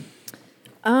plan?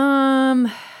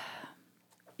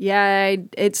 Yeah, I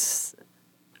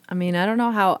don't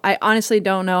know how. I honestly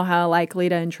don't know how like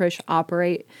Lita and Trish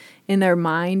operate in their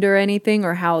mind or anything,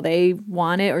 or how they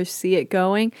want it or see it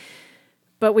going.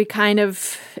 But we kind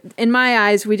of, in my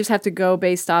eyes, we just have to go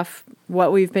based off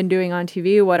what we've been doing on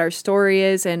TV, what our story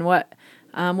is, and what,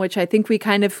 which I think we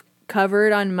kind of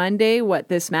covered on Monday, what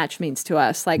this match means to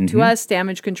us. Like to us,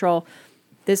 Damage Control,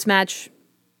 this match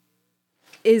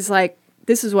is like,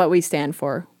 this is what we stand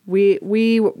for. We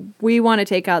want to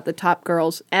take out the top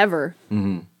girls ever,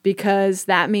 because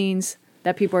that means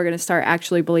that people are going to start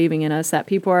actually believing in us, that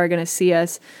people are going to see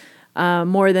us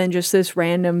more than just this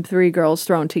random 3 girls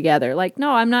thrown together. Like,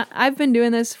 no, I'm not. I've been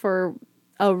doing this for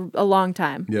a long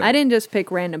time. Yeah. I didn't just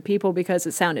pick random people because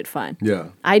it sounded fun. Yeah,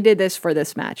 I did this for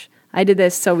this match. I did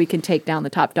this so we can take down the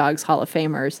Top Dogs Hall of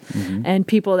Famers and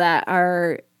people that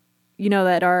are,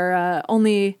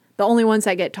 only the only ones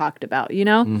that get talked about.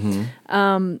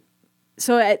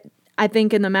 So I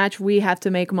think in the match we have to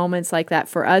make moments like that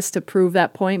for us to prove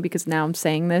that point, because now I'm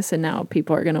saying this and now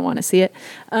people are going to want to see it.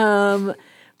 But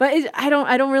I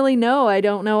don't really know. I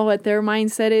don't know what their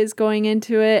mindset is going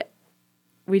into it.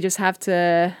 We just have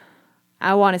to.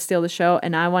 I want to steal the show,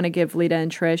 and I want to give Lita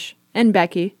and Trish and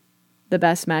Becky the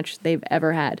best match they've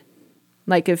ever had.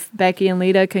 Like if Becky and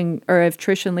Lita can, or if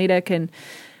Trish and Lita can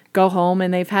go home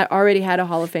and they've already had a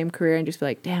Hall of Fame career, and just be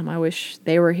like, damn, I wish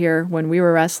they were here when we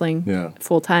were wrestling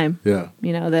full time. Yeah,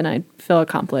 then I'd feel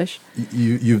accomplished.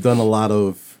 You've done a lot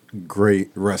of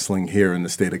great wrestling here in the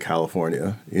state of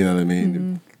California. You know what I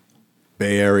mean?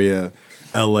 Bay Area,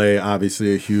 LA,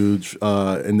 obviously a huge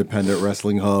independent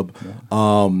wrestling hub.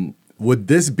 Would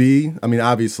this be,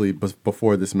 obviously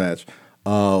before this match,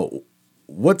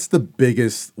 what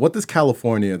does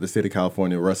California, the state of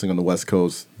California, wrestling on the West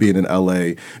Coast, being in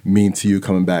LA, mean to you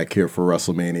coming back here for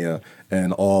WrestleMania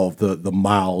and all of the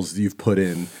miles you've put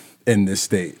in this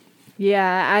state?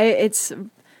 Yeah, it's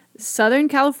Southern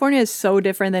California is so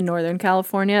different than Northern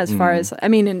California as far as,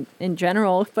 in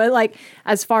general, but like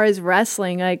as far as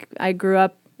wrestling, like I grew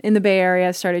up in the Bay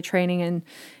Area, started training in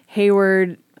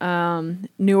Hayward,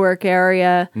 Newark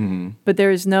area, but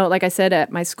there's no, like I said,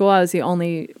 at my school, I was the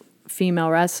only female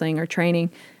wrestling or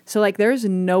training. So like there's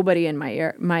nobody in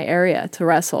my area to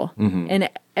wrestle. And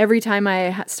every time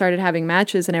I started having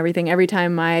matches and everything, every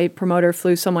time my promoter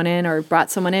flew someone in or brought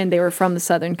someone in, they were from the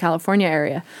Southern California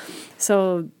area.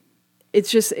 So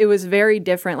it was very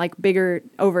different, like bigger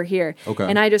over here. Okay.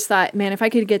 And I just thought, man, if I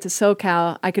could get to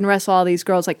SoCal, I can wrestle all these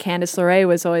girls. Like Candice LeRae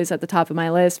was always at the top of my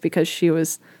list because she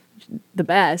was the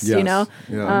best, Yeah.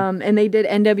 And they did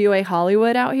NWA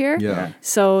Hollywood out here. Yeah.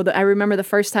 So I remember the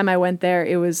first time I went there,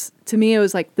 to me it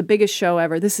was like the biggest show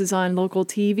ever. This is on local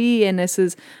TV, and this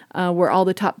is where all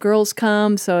the top girls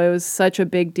come. So it was such a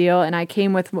big deal. And I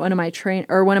came with one of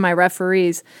my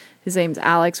referees. His name's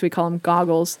Alex. We call him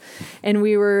Goggles. And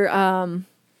we were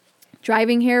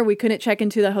driving here. We couldn't check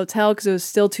into the hotel because it was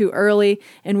still too early.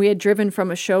 And we had driven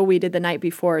from a show we did the night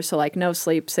before. So like no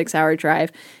sleep, 6-hour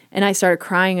drive. And I started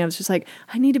crying. I was just like,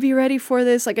 I need to be ready for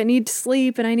this. Like I need to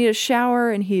sleep and I need a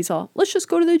shower. And he's all, let's just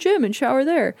go to the gym and shower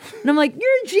there. And I'm like,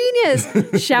 you're a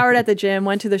genius. Showered at the gym,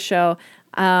 went to the show.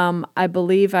 I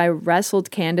believe I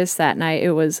wrestled Candice that night.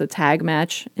 It was a tag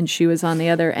match and she was on the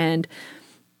other end.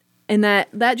 And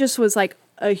that just was like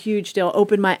a huge deal.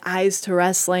 Opened my eyes to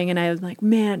wrestling, and I was like,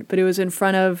 man, but it was in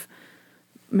front of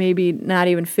maybe not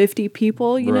even 50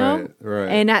 people, you know? Right.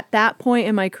 And at that point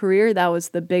in my career, that was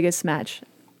the biggest match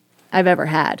I've ever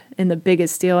had and the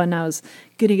biggest deal. And I was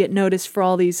going to get noticed for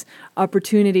all these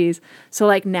opportunities. So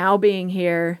like now being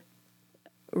here,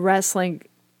 wrestling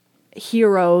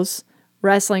heroes,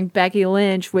 wrestling Becky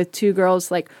Lynch with 2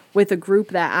 girls, like with a group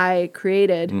that I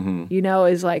created,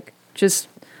 is like just...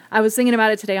 I was thinking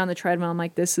about it today on the treadmill. I'm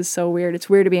like, this is so weird. It's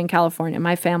weird to be in California.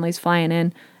 My family's flying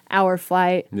in, hour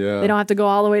flight. Yeah. They don't have to go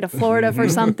all the way to Florida for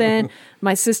something.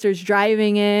 My sister's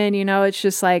driving in. It's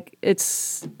just like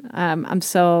I'm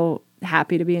so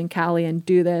happy to be in Cali and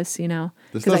do this.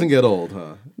 This doesn't get old,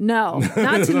 huh? No,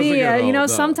 not to me. No.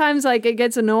 Sometimes like it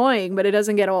gets annoying, but it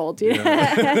doesn't get old.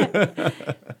 Yeah.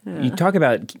 You talk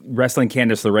about wrestling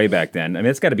Candice LeRae back then.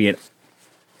 it's got to be an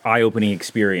eye-opening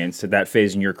experience at that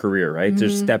phase in your career, right?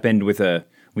 To step in with a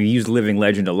we use living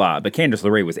legend a lot, but Candice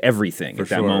LeRae was everything at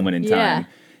that moment in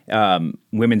time.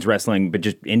 Women's wrestling, but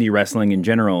just indie wrestling in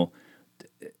general.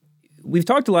 We've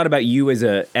talked a lot about you as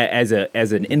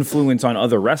an influence on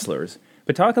other wrestlers,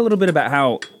 but talk a little bit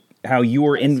about how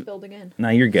you're in. No,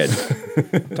 you're good.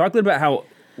 Talk a little about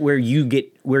where you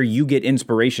get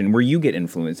inspiration, where you get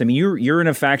influence. I mean, you're in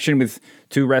a faction with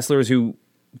two wrestlers who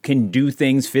can do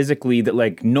things physically that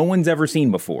like no one's ever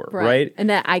seen before, right? And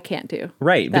that I can't do.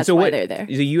 Right. That's why they're there.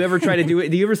 So you ever try to do it?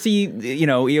 Do you ever see,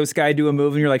 Io Sky do a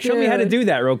move and you're like, show me how to do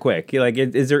that real quick? You're like,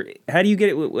 how do you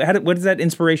get it? What is that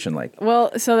inspiration like?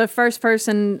 Well, so the first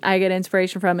person I get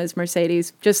inspiration from is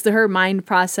Mercedes. Just her mind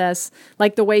process,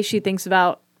 like the way she thinks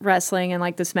about wrestling and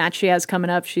like this match she has coming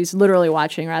up. She's literally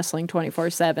watching wrestling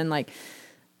 24/7. Like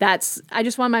I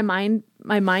just want my mind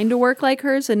to work like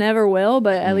hers. It never will,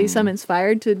 but at least I'm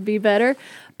inspired to be better.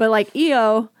 But like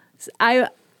Io,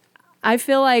 I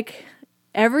feel like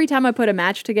every time I put a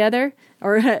match together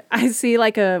or I see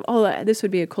like this would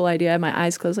be a cool idea. I have my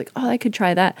eyes closed, like, I could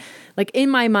try that. Like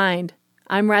in my mind,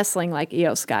 I'm wrestling like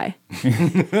Io Sky.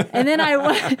 and then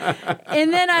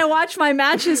I watch my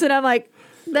matches and I'm like,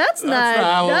 that's not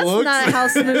how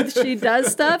smooth she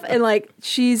does stuff. And like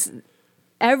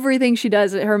everything she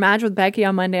does, her match with Becky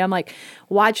on Monday, I'm like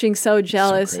watching so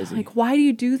jealous. So like, why do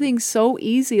you do things so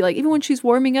easy? Like even when she's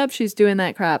warming up, she's doing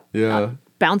that crap. Yeah.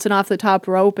 Bouncing off the top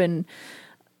rope and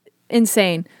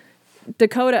insane.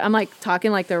 Dakota, I'm like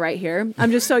talking like they're right here.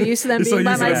 I'm just so used to them being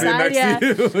by my side. Yeah.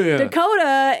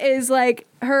 Dakota is like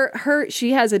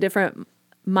she has a different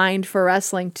mind for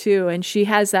wrestling too, and she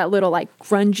has that little like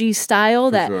grungy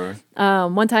style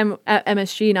one time at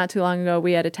MSG not too long ago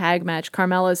we had a tag match.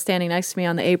 Carmella's standing next to me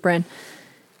on the apron.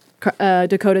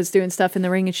 Dakota's doing stuff in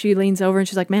the ring and she leans over and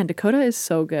she's like, man, Dakota is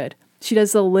so good. She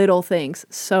does the little things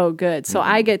so good. So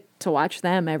I get to watch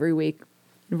them every week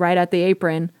right at the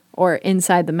apron or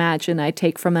inside the match, and I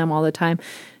take from them all the time.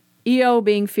 Io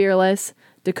being fearless,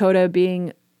 Dakota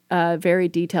being very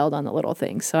detailed on the little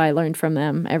things. So I learned from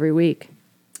them every week.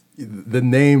 The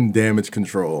name Damage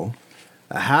Control,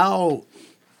 how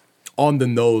on the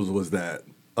nose was that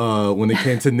when it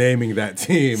came to naming that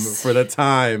team for the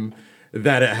time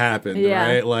that it happened,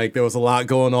 right? Like there was a lot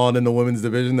going on in the women's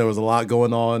division. There was a lot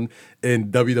going on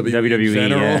in WWE in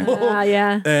general.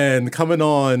 Yeah. And coming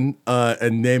on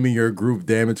and naming your group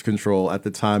Damage Control at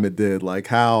the time it did, like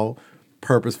how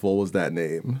purposeful was that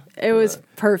name? It was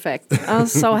perfect. I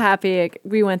was so happy.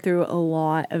 We went through a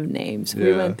lot of names.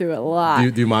 We went through a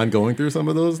lot. Do you mind going through some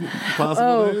of those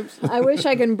possible names? I wish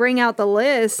I can bring out the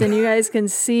list and you guys can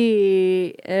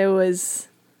see it was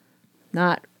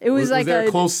not. It was like there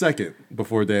a close second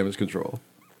before Damage Control.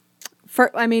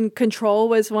 Control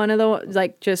was one of the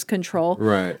like just Control,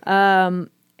 right? And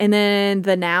then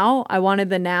the Now. I wanted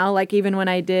the Now. Like even when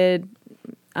I did.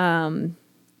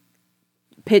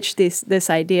 Pitched this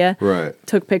idea, right?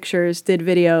 Took pictures, did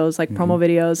videos, like promo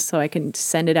videos, so I can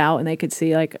send it out and they could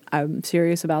see like I'm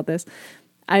serious about this.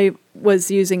 I was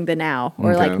using the Now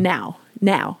or like now.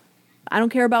 I don't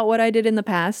care about what I did in the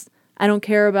past. I don't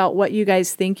care about what you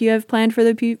guys think you have planned for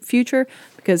the future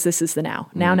because this is the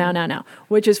now. Now.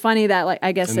 Which is funny that like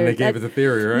I guess they gave it the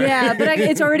theory, right? Yeah, but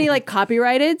it's already like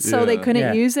copyrighted, so they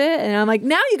couldn't use it, and I'm like,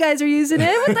 now you guys are using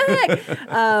it. What the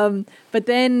heck? But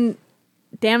then.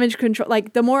 Damage Control,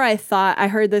 like the more I thought, I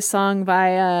heard this song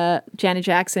by Janet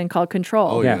Jackson called Control.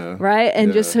 Oh, yeah. Right?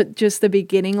 And just the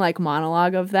beginning, like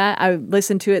monologue of that. I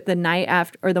listened to it the night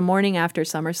after or the morning after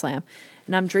SummerSlam.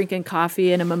 And I'm drinking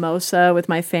coffee and a mimosa with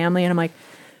my family. And I'm like,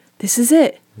 this is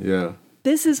it. Yeah.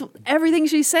 This is everything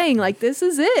she's saying. Like, this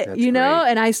is it, That's you know?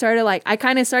 great. And I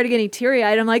kind of started getting teary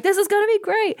eyed. I'm like, this is going to be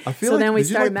great. I feel so like, then we did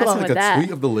you started like put out messing like with a that. tweet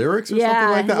of the lyrics or something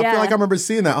like that? I feel like I remember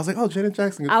seeing that. I was like, oh, Janet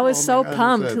Jackson. I was so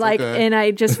pumped. Like, and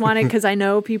I just wanted, because I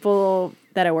know people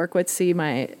that I work with see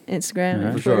my Instagram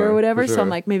and Twitter or whatever. So I'm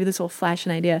like, maybe this will flash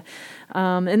an idea.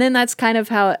 And then that's kind of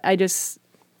how I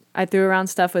threw around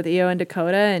stuff with Io and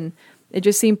Dakota, and it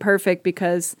just seemed perfect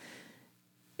because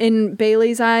in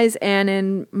Bayley's eyes and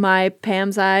in my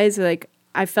Pam's eyes, like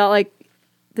I felt like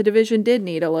the division did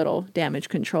need a little Damage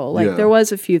Control. Like there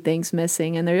was a few things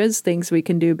missing and there is things we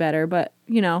can do better, but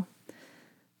you know,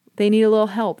 they need a little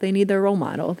help. They need their role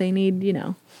model. They need, you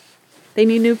know, they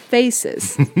need new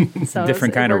faces. So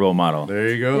different kind of role model. There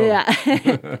you go.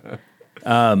 Yeah.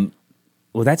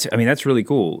 Well, that's really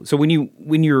cool. So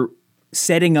when you're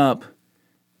setting up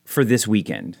for this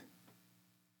weekend,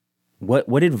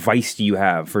 what advice do you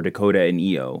have for Dakota and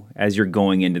Io as you're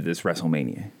going into this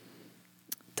WrestleMania?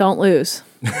 Don't lose.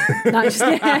 Not just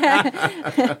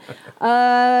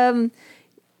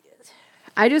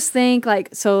I just think like,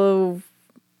 so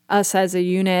us as a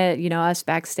unit, you know, us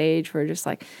backstage, we're just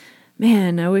like,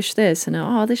 man, I wish this, and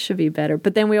oh, this should be better.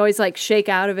 But then we always like shake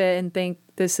out of it and think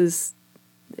this is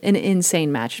an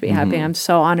insane match to be happening. I'm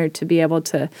so honored to be able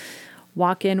to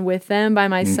walk in with them by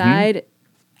my side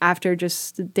after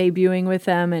just debuting with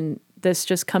them and this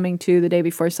just coming to the day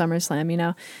before SummerSlam, you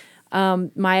know.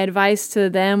 My advice to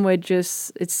them would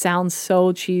just, it sounds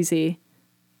so cheesy,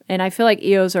 and I feel like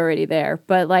Io's already there,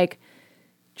 but like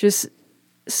just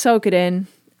soak it in,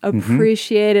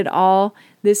 appreciate it all.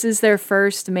 This is their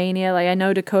first Mania. Like I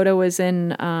know Dakota was in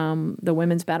the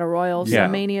Women's Battle Royal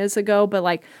some Manias ago, but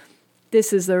like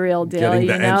this is the real deal. Getting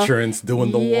the you know? entrance,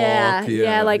 doing the walk.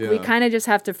 Yeah, we kind of just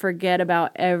have to forget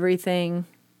about everything,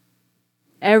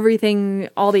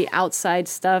 all the outside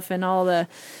stuff and all the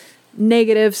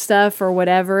negative stuff or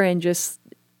whatever, and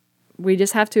we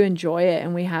just have to enjoy it,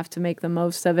 and we have to make the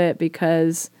most of it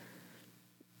because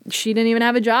she didn't even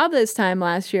have a job this time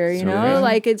last year, you know? Yeah.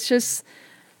 Like it's just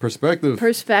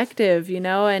perspective, you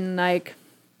know, and like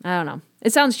I don't know.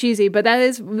 It sounds cheesy, but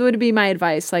would be my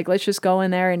advice. Like, let's just go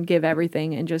in there and give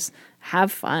everything and just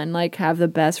have fun. Like, have the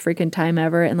best freaking time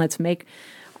ever. And let's make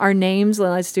our names.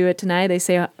 Let's do it tonight. They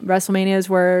say WrestleMania is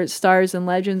where stars and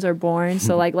legends are born.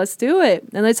 So, like, let's do it.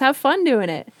 And let's have fun doing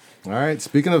it. All right.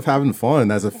 Speaking of having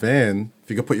fun, as a fan, if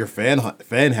you could put your fan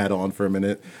hat on for a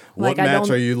minute, what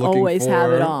match are you looking for? Always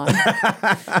have it on.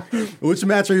 Which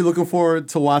match are you looking forward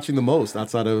to watching the most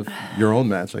outside of your own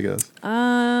match, I guess?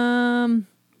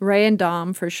 Ray and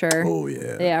Dom for sure. Oh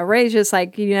yeah. Yeah, Ray's just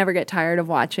like you never get tired of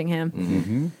watching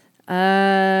him.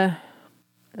 There's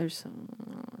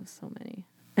so many.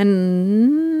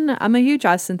 And I'm a huge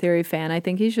Austin Theory fan. I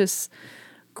think he's just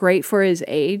great for his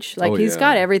age. Like he's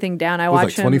got everything down. I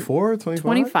watch him 24, 25?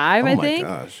 25, I think. Oh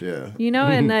my gosh, yeah. You know,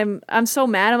 and I'm so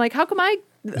mad. I'm like, how come I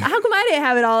didn't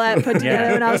have it all that put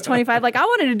together when I was 25? Like, I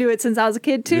wanted to do it since I was a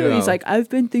kid, too. Yeah. He's like, I've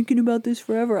been thinking about this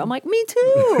forever. I'm like, me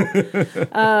too.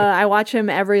 I watch him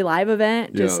every live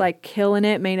event, just like killing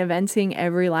it, main eventing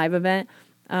every live event.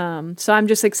 So I'm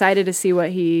just excited to see what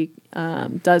he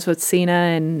does with Cena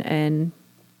and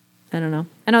I don't know.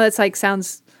 I know that's like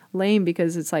sounds lame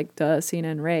because it's like Cena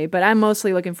and Ray, but I'm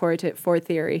mostly looking forward to it for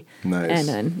Theory. Nice. And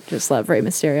then just love Rey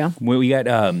Mysterio. Well, we got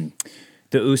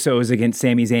the Usos against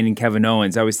Sami Zayn and Kevin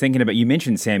Owens. I was thinking about, you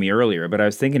mentioned Sami earlier, but I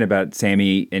was thinking about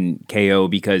Sami and KO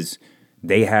because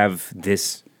they have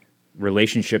this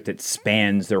relationship that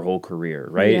spans their whole career,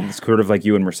 right? Yeah. It's sort of like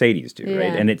you and Mercedes do,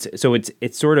 right? And it's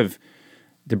sort of,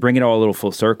 to bring it all a little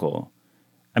full circle,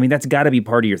 I mean, that's got to be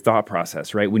part of your thought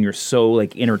process, right? When you're so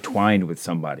like intertwined with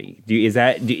somebody, is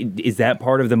that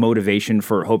part of the motivation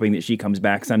for hoping that she comes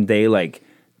back someday?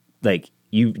 Do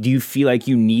you feel like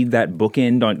you need that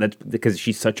bookend on that's because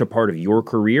she's such a part of your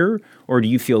career, or do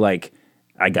you feel like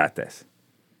I got this?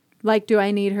 Like, do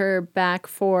I need her back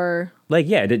for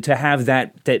to have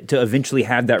that to eventually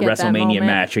have that WrestleMania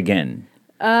match again?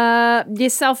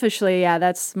 Selfishly, yeah,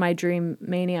 that's my dream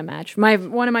Mania match.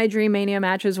 One of my dream Mania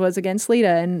matches was against Lita,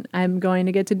 and I'm going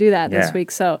to get to do that this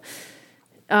week. So,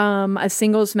 a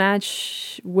singles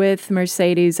match with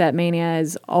Mercedes at Mania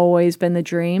has always been the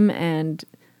dream, and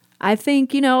I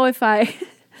think, you know, if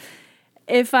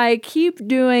I keep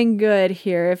doing good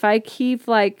here, if I keep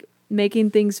like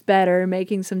making things better,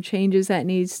 making some changes that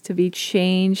needs to be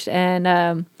changed,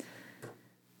 and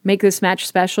make this match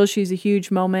special. She's a huge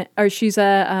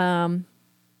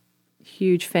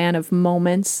huge fan of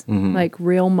moments, like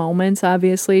real moments.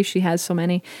 Obviously, she has so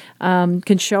many.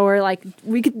 Can show her like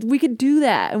we could do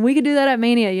that, and we could do that at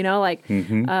Mania. You know, like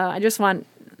I just want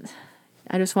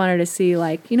her to see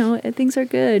like, you know, things are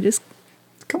good. Just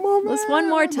come on, man. Let's one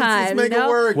more time. Let's make it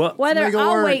work. Well, whether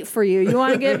I'll wait for you. You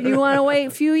want to wait a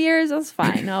few years? That's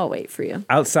fine. I'll wait for you.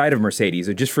 Outside of Mercedes,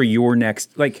 or just for your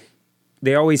next like.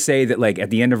 They always say that, like,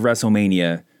 at the end of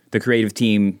WrestleMania, the creative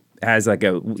team has, like,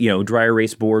 a, you know, dry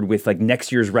erase board with, like,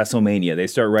 next year's WrestleMania. They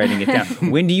start writing it down.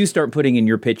 When do you start putting in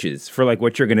your pitches for, like,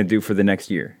 what you're going to do for the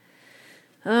next year?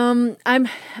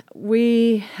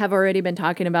 We have already been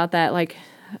talking about that, like,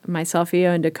 myself,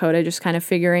 Io, and Dakota, just kind of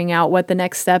figuring out what the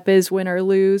next step is, win or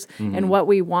lose, and what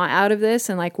we want out of this,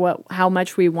 and, like, how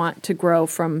much we want to grow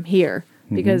from here.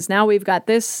 Because now we've got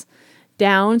this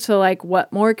down, so like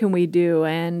what more can we do,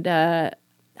 and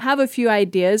have a few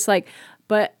ideas, like,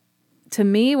 but to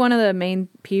me one of the main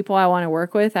people I want to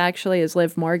work with actually is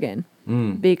Liv Morgan,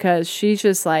 because she's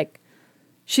just like,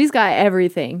 she's got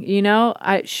everything, you know.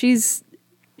 She's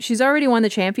already won the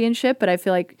championship, but I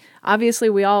feel like obviously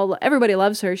everybody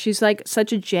loves her. She's like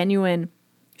such a genuine,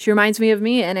 she reminds me of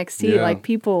me at NXT. Like,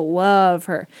 people love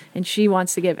her, and she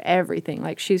wants to give everything.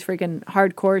 Like, she's freaking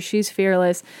hardcore. She's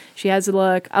fearless. She has a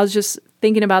look. I was just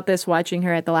thinking about this watching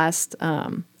her at the last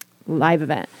live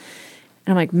event.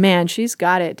 And I'm like, man, she's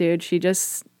got it, dude. She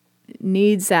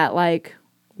needs that like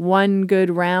one good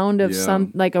round of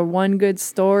a one good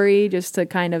story just to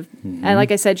kind of, and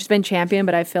like I said, she's been champion,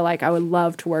 but I feel like I would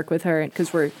love to work with her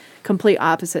because we're complete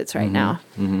opposites right now.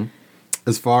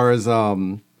 As far as,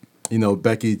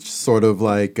 Becky sort of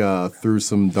like threw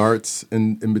some darts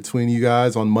in between you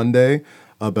guys on Monday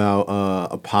about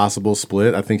a possible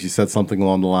split. I think she said something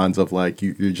along the lines of like,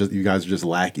 you guys are just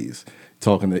lackeys,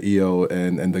 talking to Io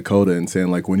and Dakota and saying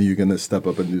like, when are you going to step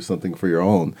up and do something for your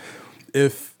own?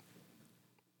 If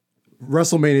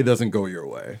WrestleMania doesn't go your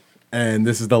way, and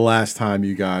this is the last time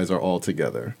you guys are all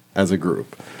together as a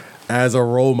group, as a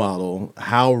role model,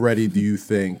 how ready do you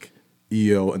think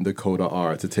Io and Dakota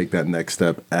are to take that next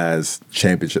step as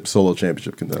solo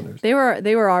championship contenders? They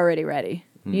were already ready.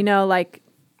 Like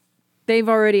they've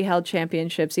already held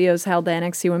championships. Io's held the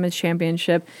NXT Women's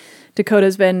Championship.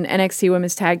 Dakota's been NXT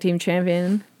Women's Tag Team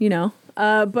Champion.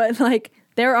 But like.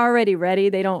 They're already ready.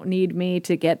 They don't need me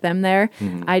to get them there.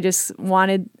 I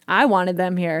wanted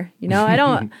them here. I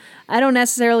don't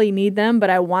necessarily need them, but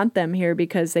I want them here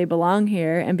because they belong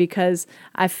here and because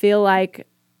I feel like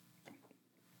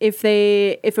I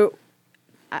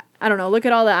don't know, look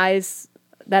at all the eyes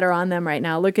that are on them right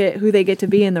now. Look at who they get to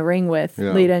be in the ring with,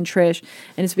 Lita and Trish.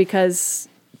 And it's because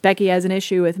Becky has an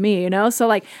issue with me, So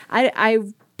like I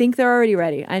think they're already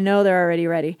ready. I know they're already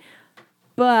ready.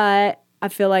 But I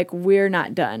feel like we're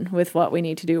not done with what we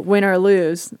need to do. Win or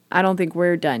lose, I don't think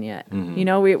we're done yet.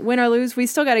 We win or lose, we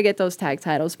still got to get those tag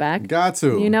titles back. Got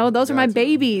to. Those are my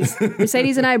babies.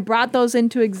 Mercedes and I brought those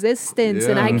into existence,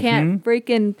 and I can't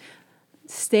freaking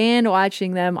stand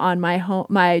watching them on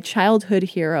my childhood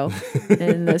hero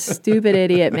and the stupid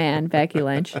idiot man, Becky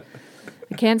Lynch.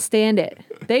 I can't stand it.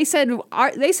 They said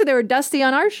they were dusty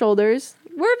on our shoulders.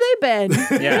 Where have they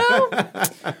been? Yeah.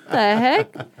 The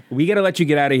heck? We got to let you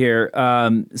get out of here,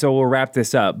 so we'll wrap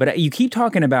this up. But you keep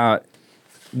talking about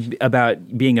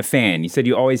being a fan. You said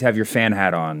you always have your fan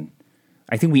hat on.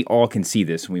 I think we all can see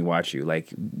this when we watch you.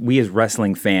 Like, we as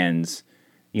wrestling fans,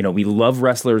 we love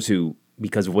wrestlers who,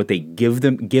 because of what they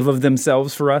give of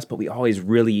themselves for us, but we always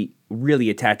really, really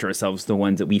attach ourselves to the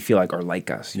ones that we feel like are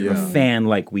like us. You're a fan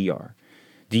like we are.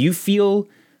 Do you feel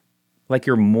like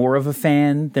you're more of a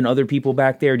fan than other people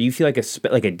back there? Do you feel like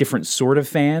a different sort of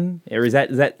fan? Or is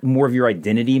that more of your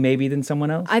identity maybe than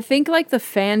someone else? I think like the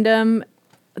fandom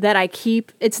that I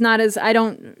keep, I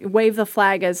don't wave the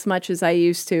flag as much as I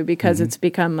used to because it's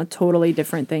become a totally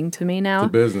different thing to me now. It's a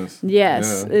business.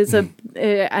 Yes.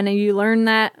 Yeah. I know you learn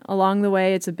that along the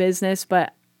way. It's a business,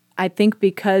 but I think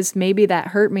because maybe that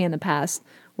hurt me in the past,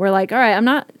 we're like, all right, I'm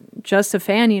not just a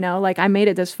fan, like I made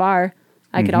it this far.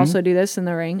 I could also do this in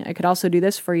the ring. I could also do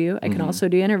this for you. I can also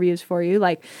do interviews for you.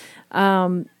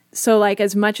 So like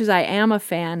as much as I am a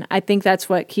fan, I think that's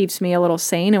what keeps me a little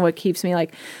sane and what keeps me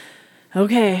like,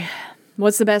 okay,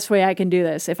 what's the best way I can do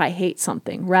this if I hate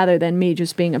something, rather than me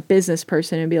just being a business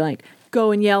person and be like,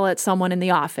 go and yell at someone in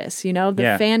the office. The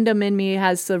fandom in me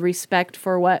has the respect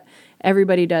for what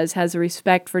everybody does, has the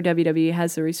respect for WWE,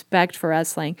 has the respect for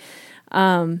wrestling.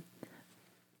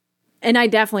 And I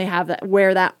definitely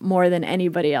wear that more than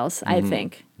anybody else, I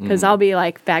think. Because I'll be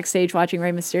like backstage watching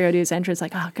Rey Mysterio do his entrance,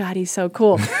 like, oh God, he's so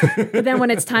cool. But then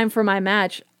when it's time for my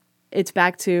match, it's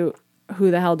back to who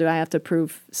the hell do I have to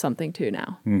prove something to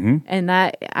now? And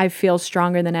that I feel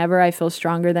stronger than ever. I feel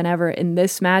stronger than ever in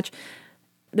this match.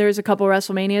 There's a couple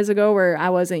WrestleManias ago where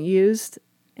I wasn't used,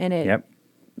 and it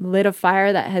lit a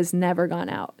fire that has never gone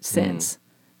out since.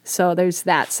 So there's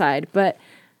that side. But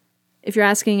if you're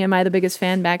asking, am I the biggest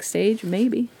fan backstage?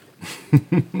 Maybe.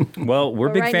 Well, we're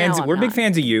big fans. We're big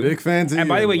fans of you. Big fans of you. And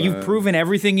by the way, you've proven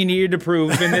everything you needed to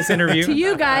prove in this interview. To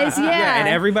you guys, yeah. And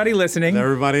everybody listening.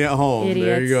 Everybody at home. Idiots.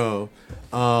 There you go.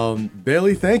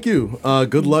 Bayley, thank you.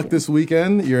 Good luck this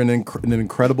weekend. You're in an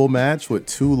incredible match with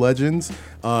two legends.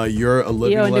 You're a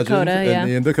living Io and legend. Dakota,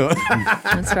 and Dakota.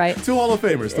 That's right. Two Hall of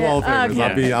Famers. Two Hall of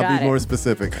Famers. Okay. I'll be more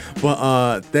specific.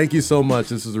 But thank you so much.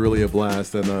 This was really a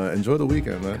blast, and enjoy the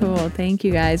weekend, man. Cool. Thank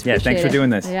you guys. Yeah, thanks for doing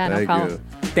this. Yeah, no problem.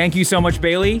 Thank you so much,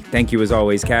 Bayley. Thank you as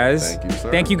always, Kaz. Thank you,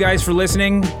 sir. Thank you guys for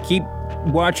listening. Keep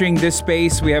watching this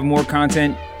space. We have more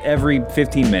content every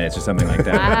 15 minutes or something like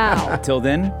that. Wow. Until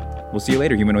then, we'll see you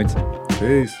later, humanoids.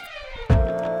 Peace.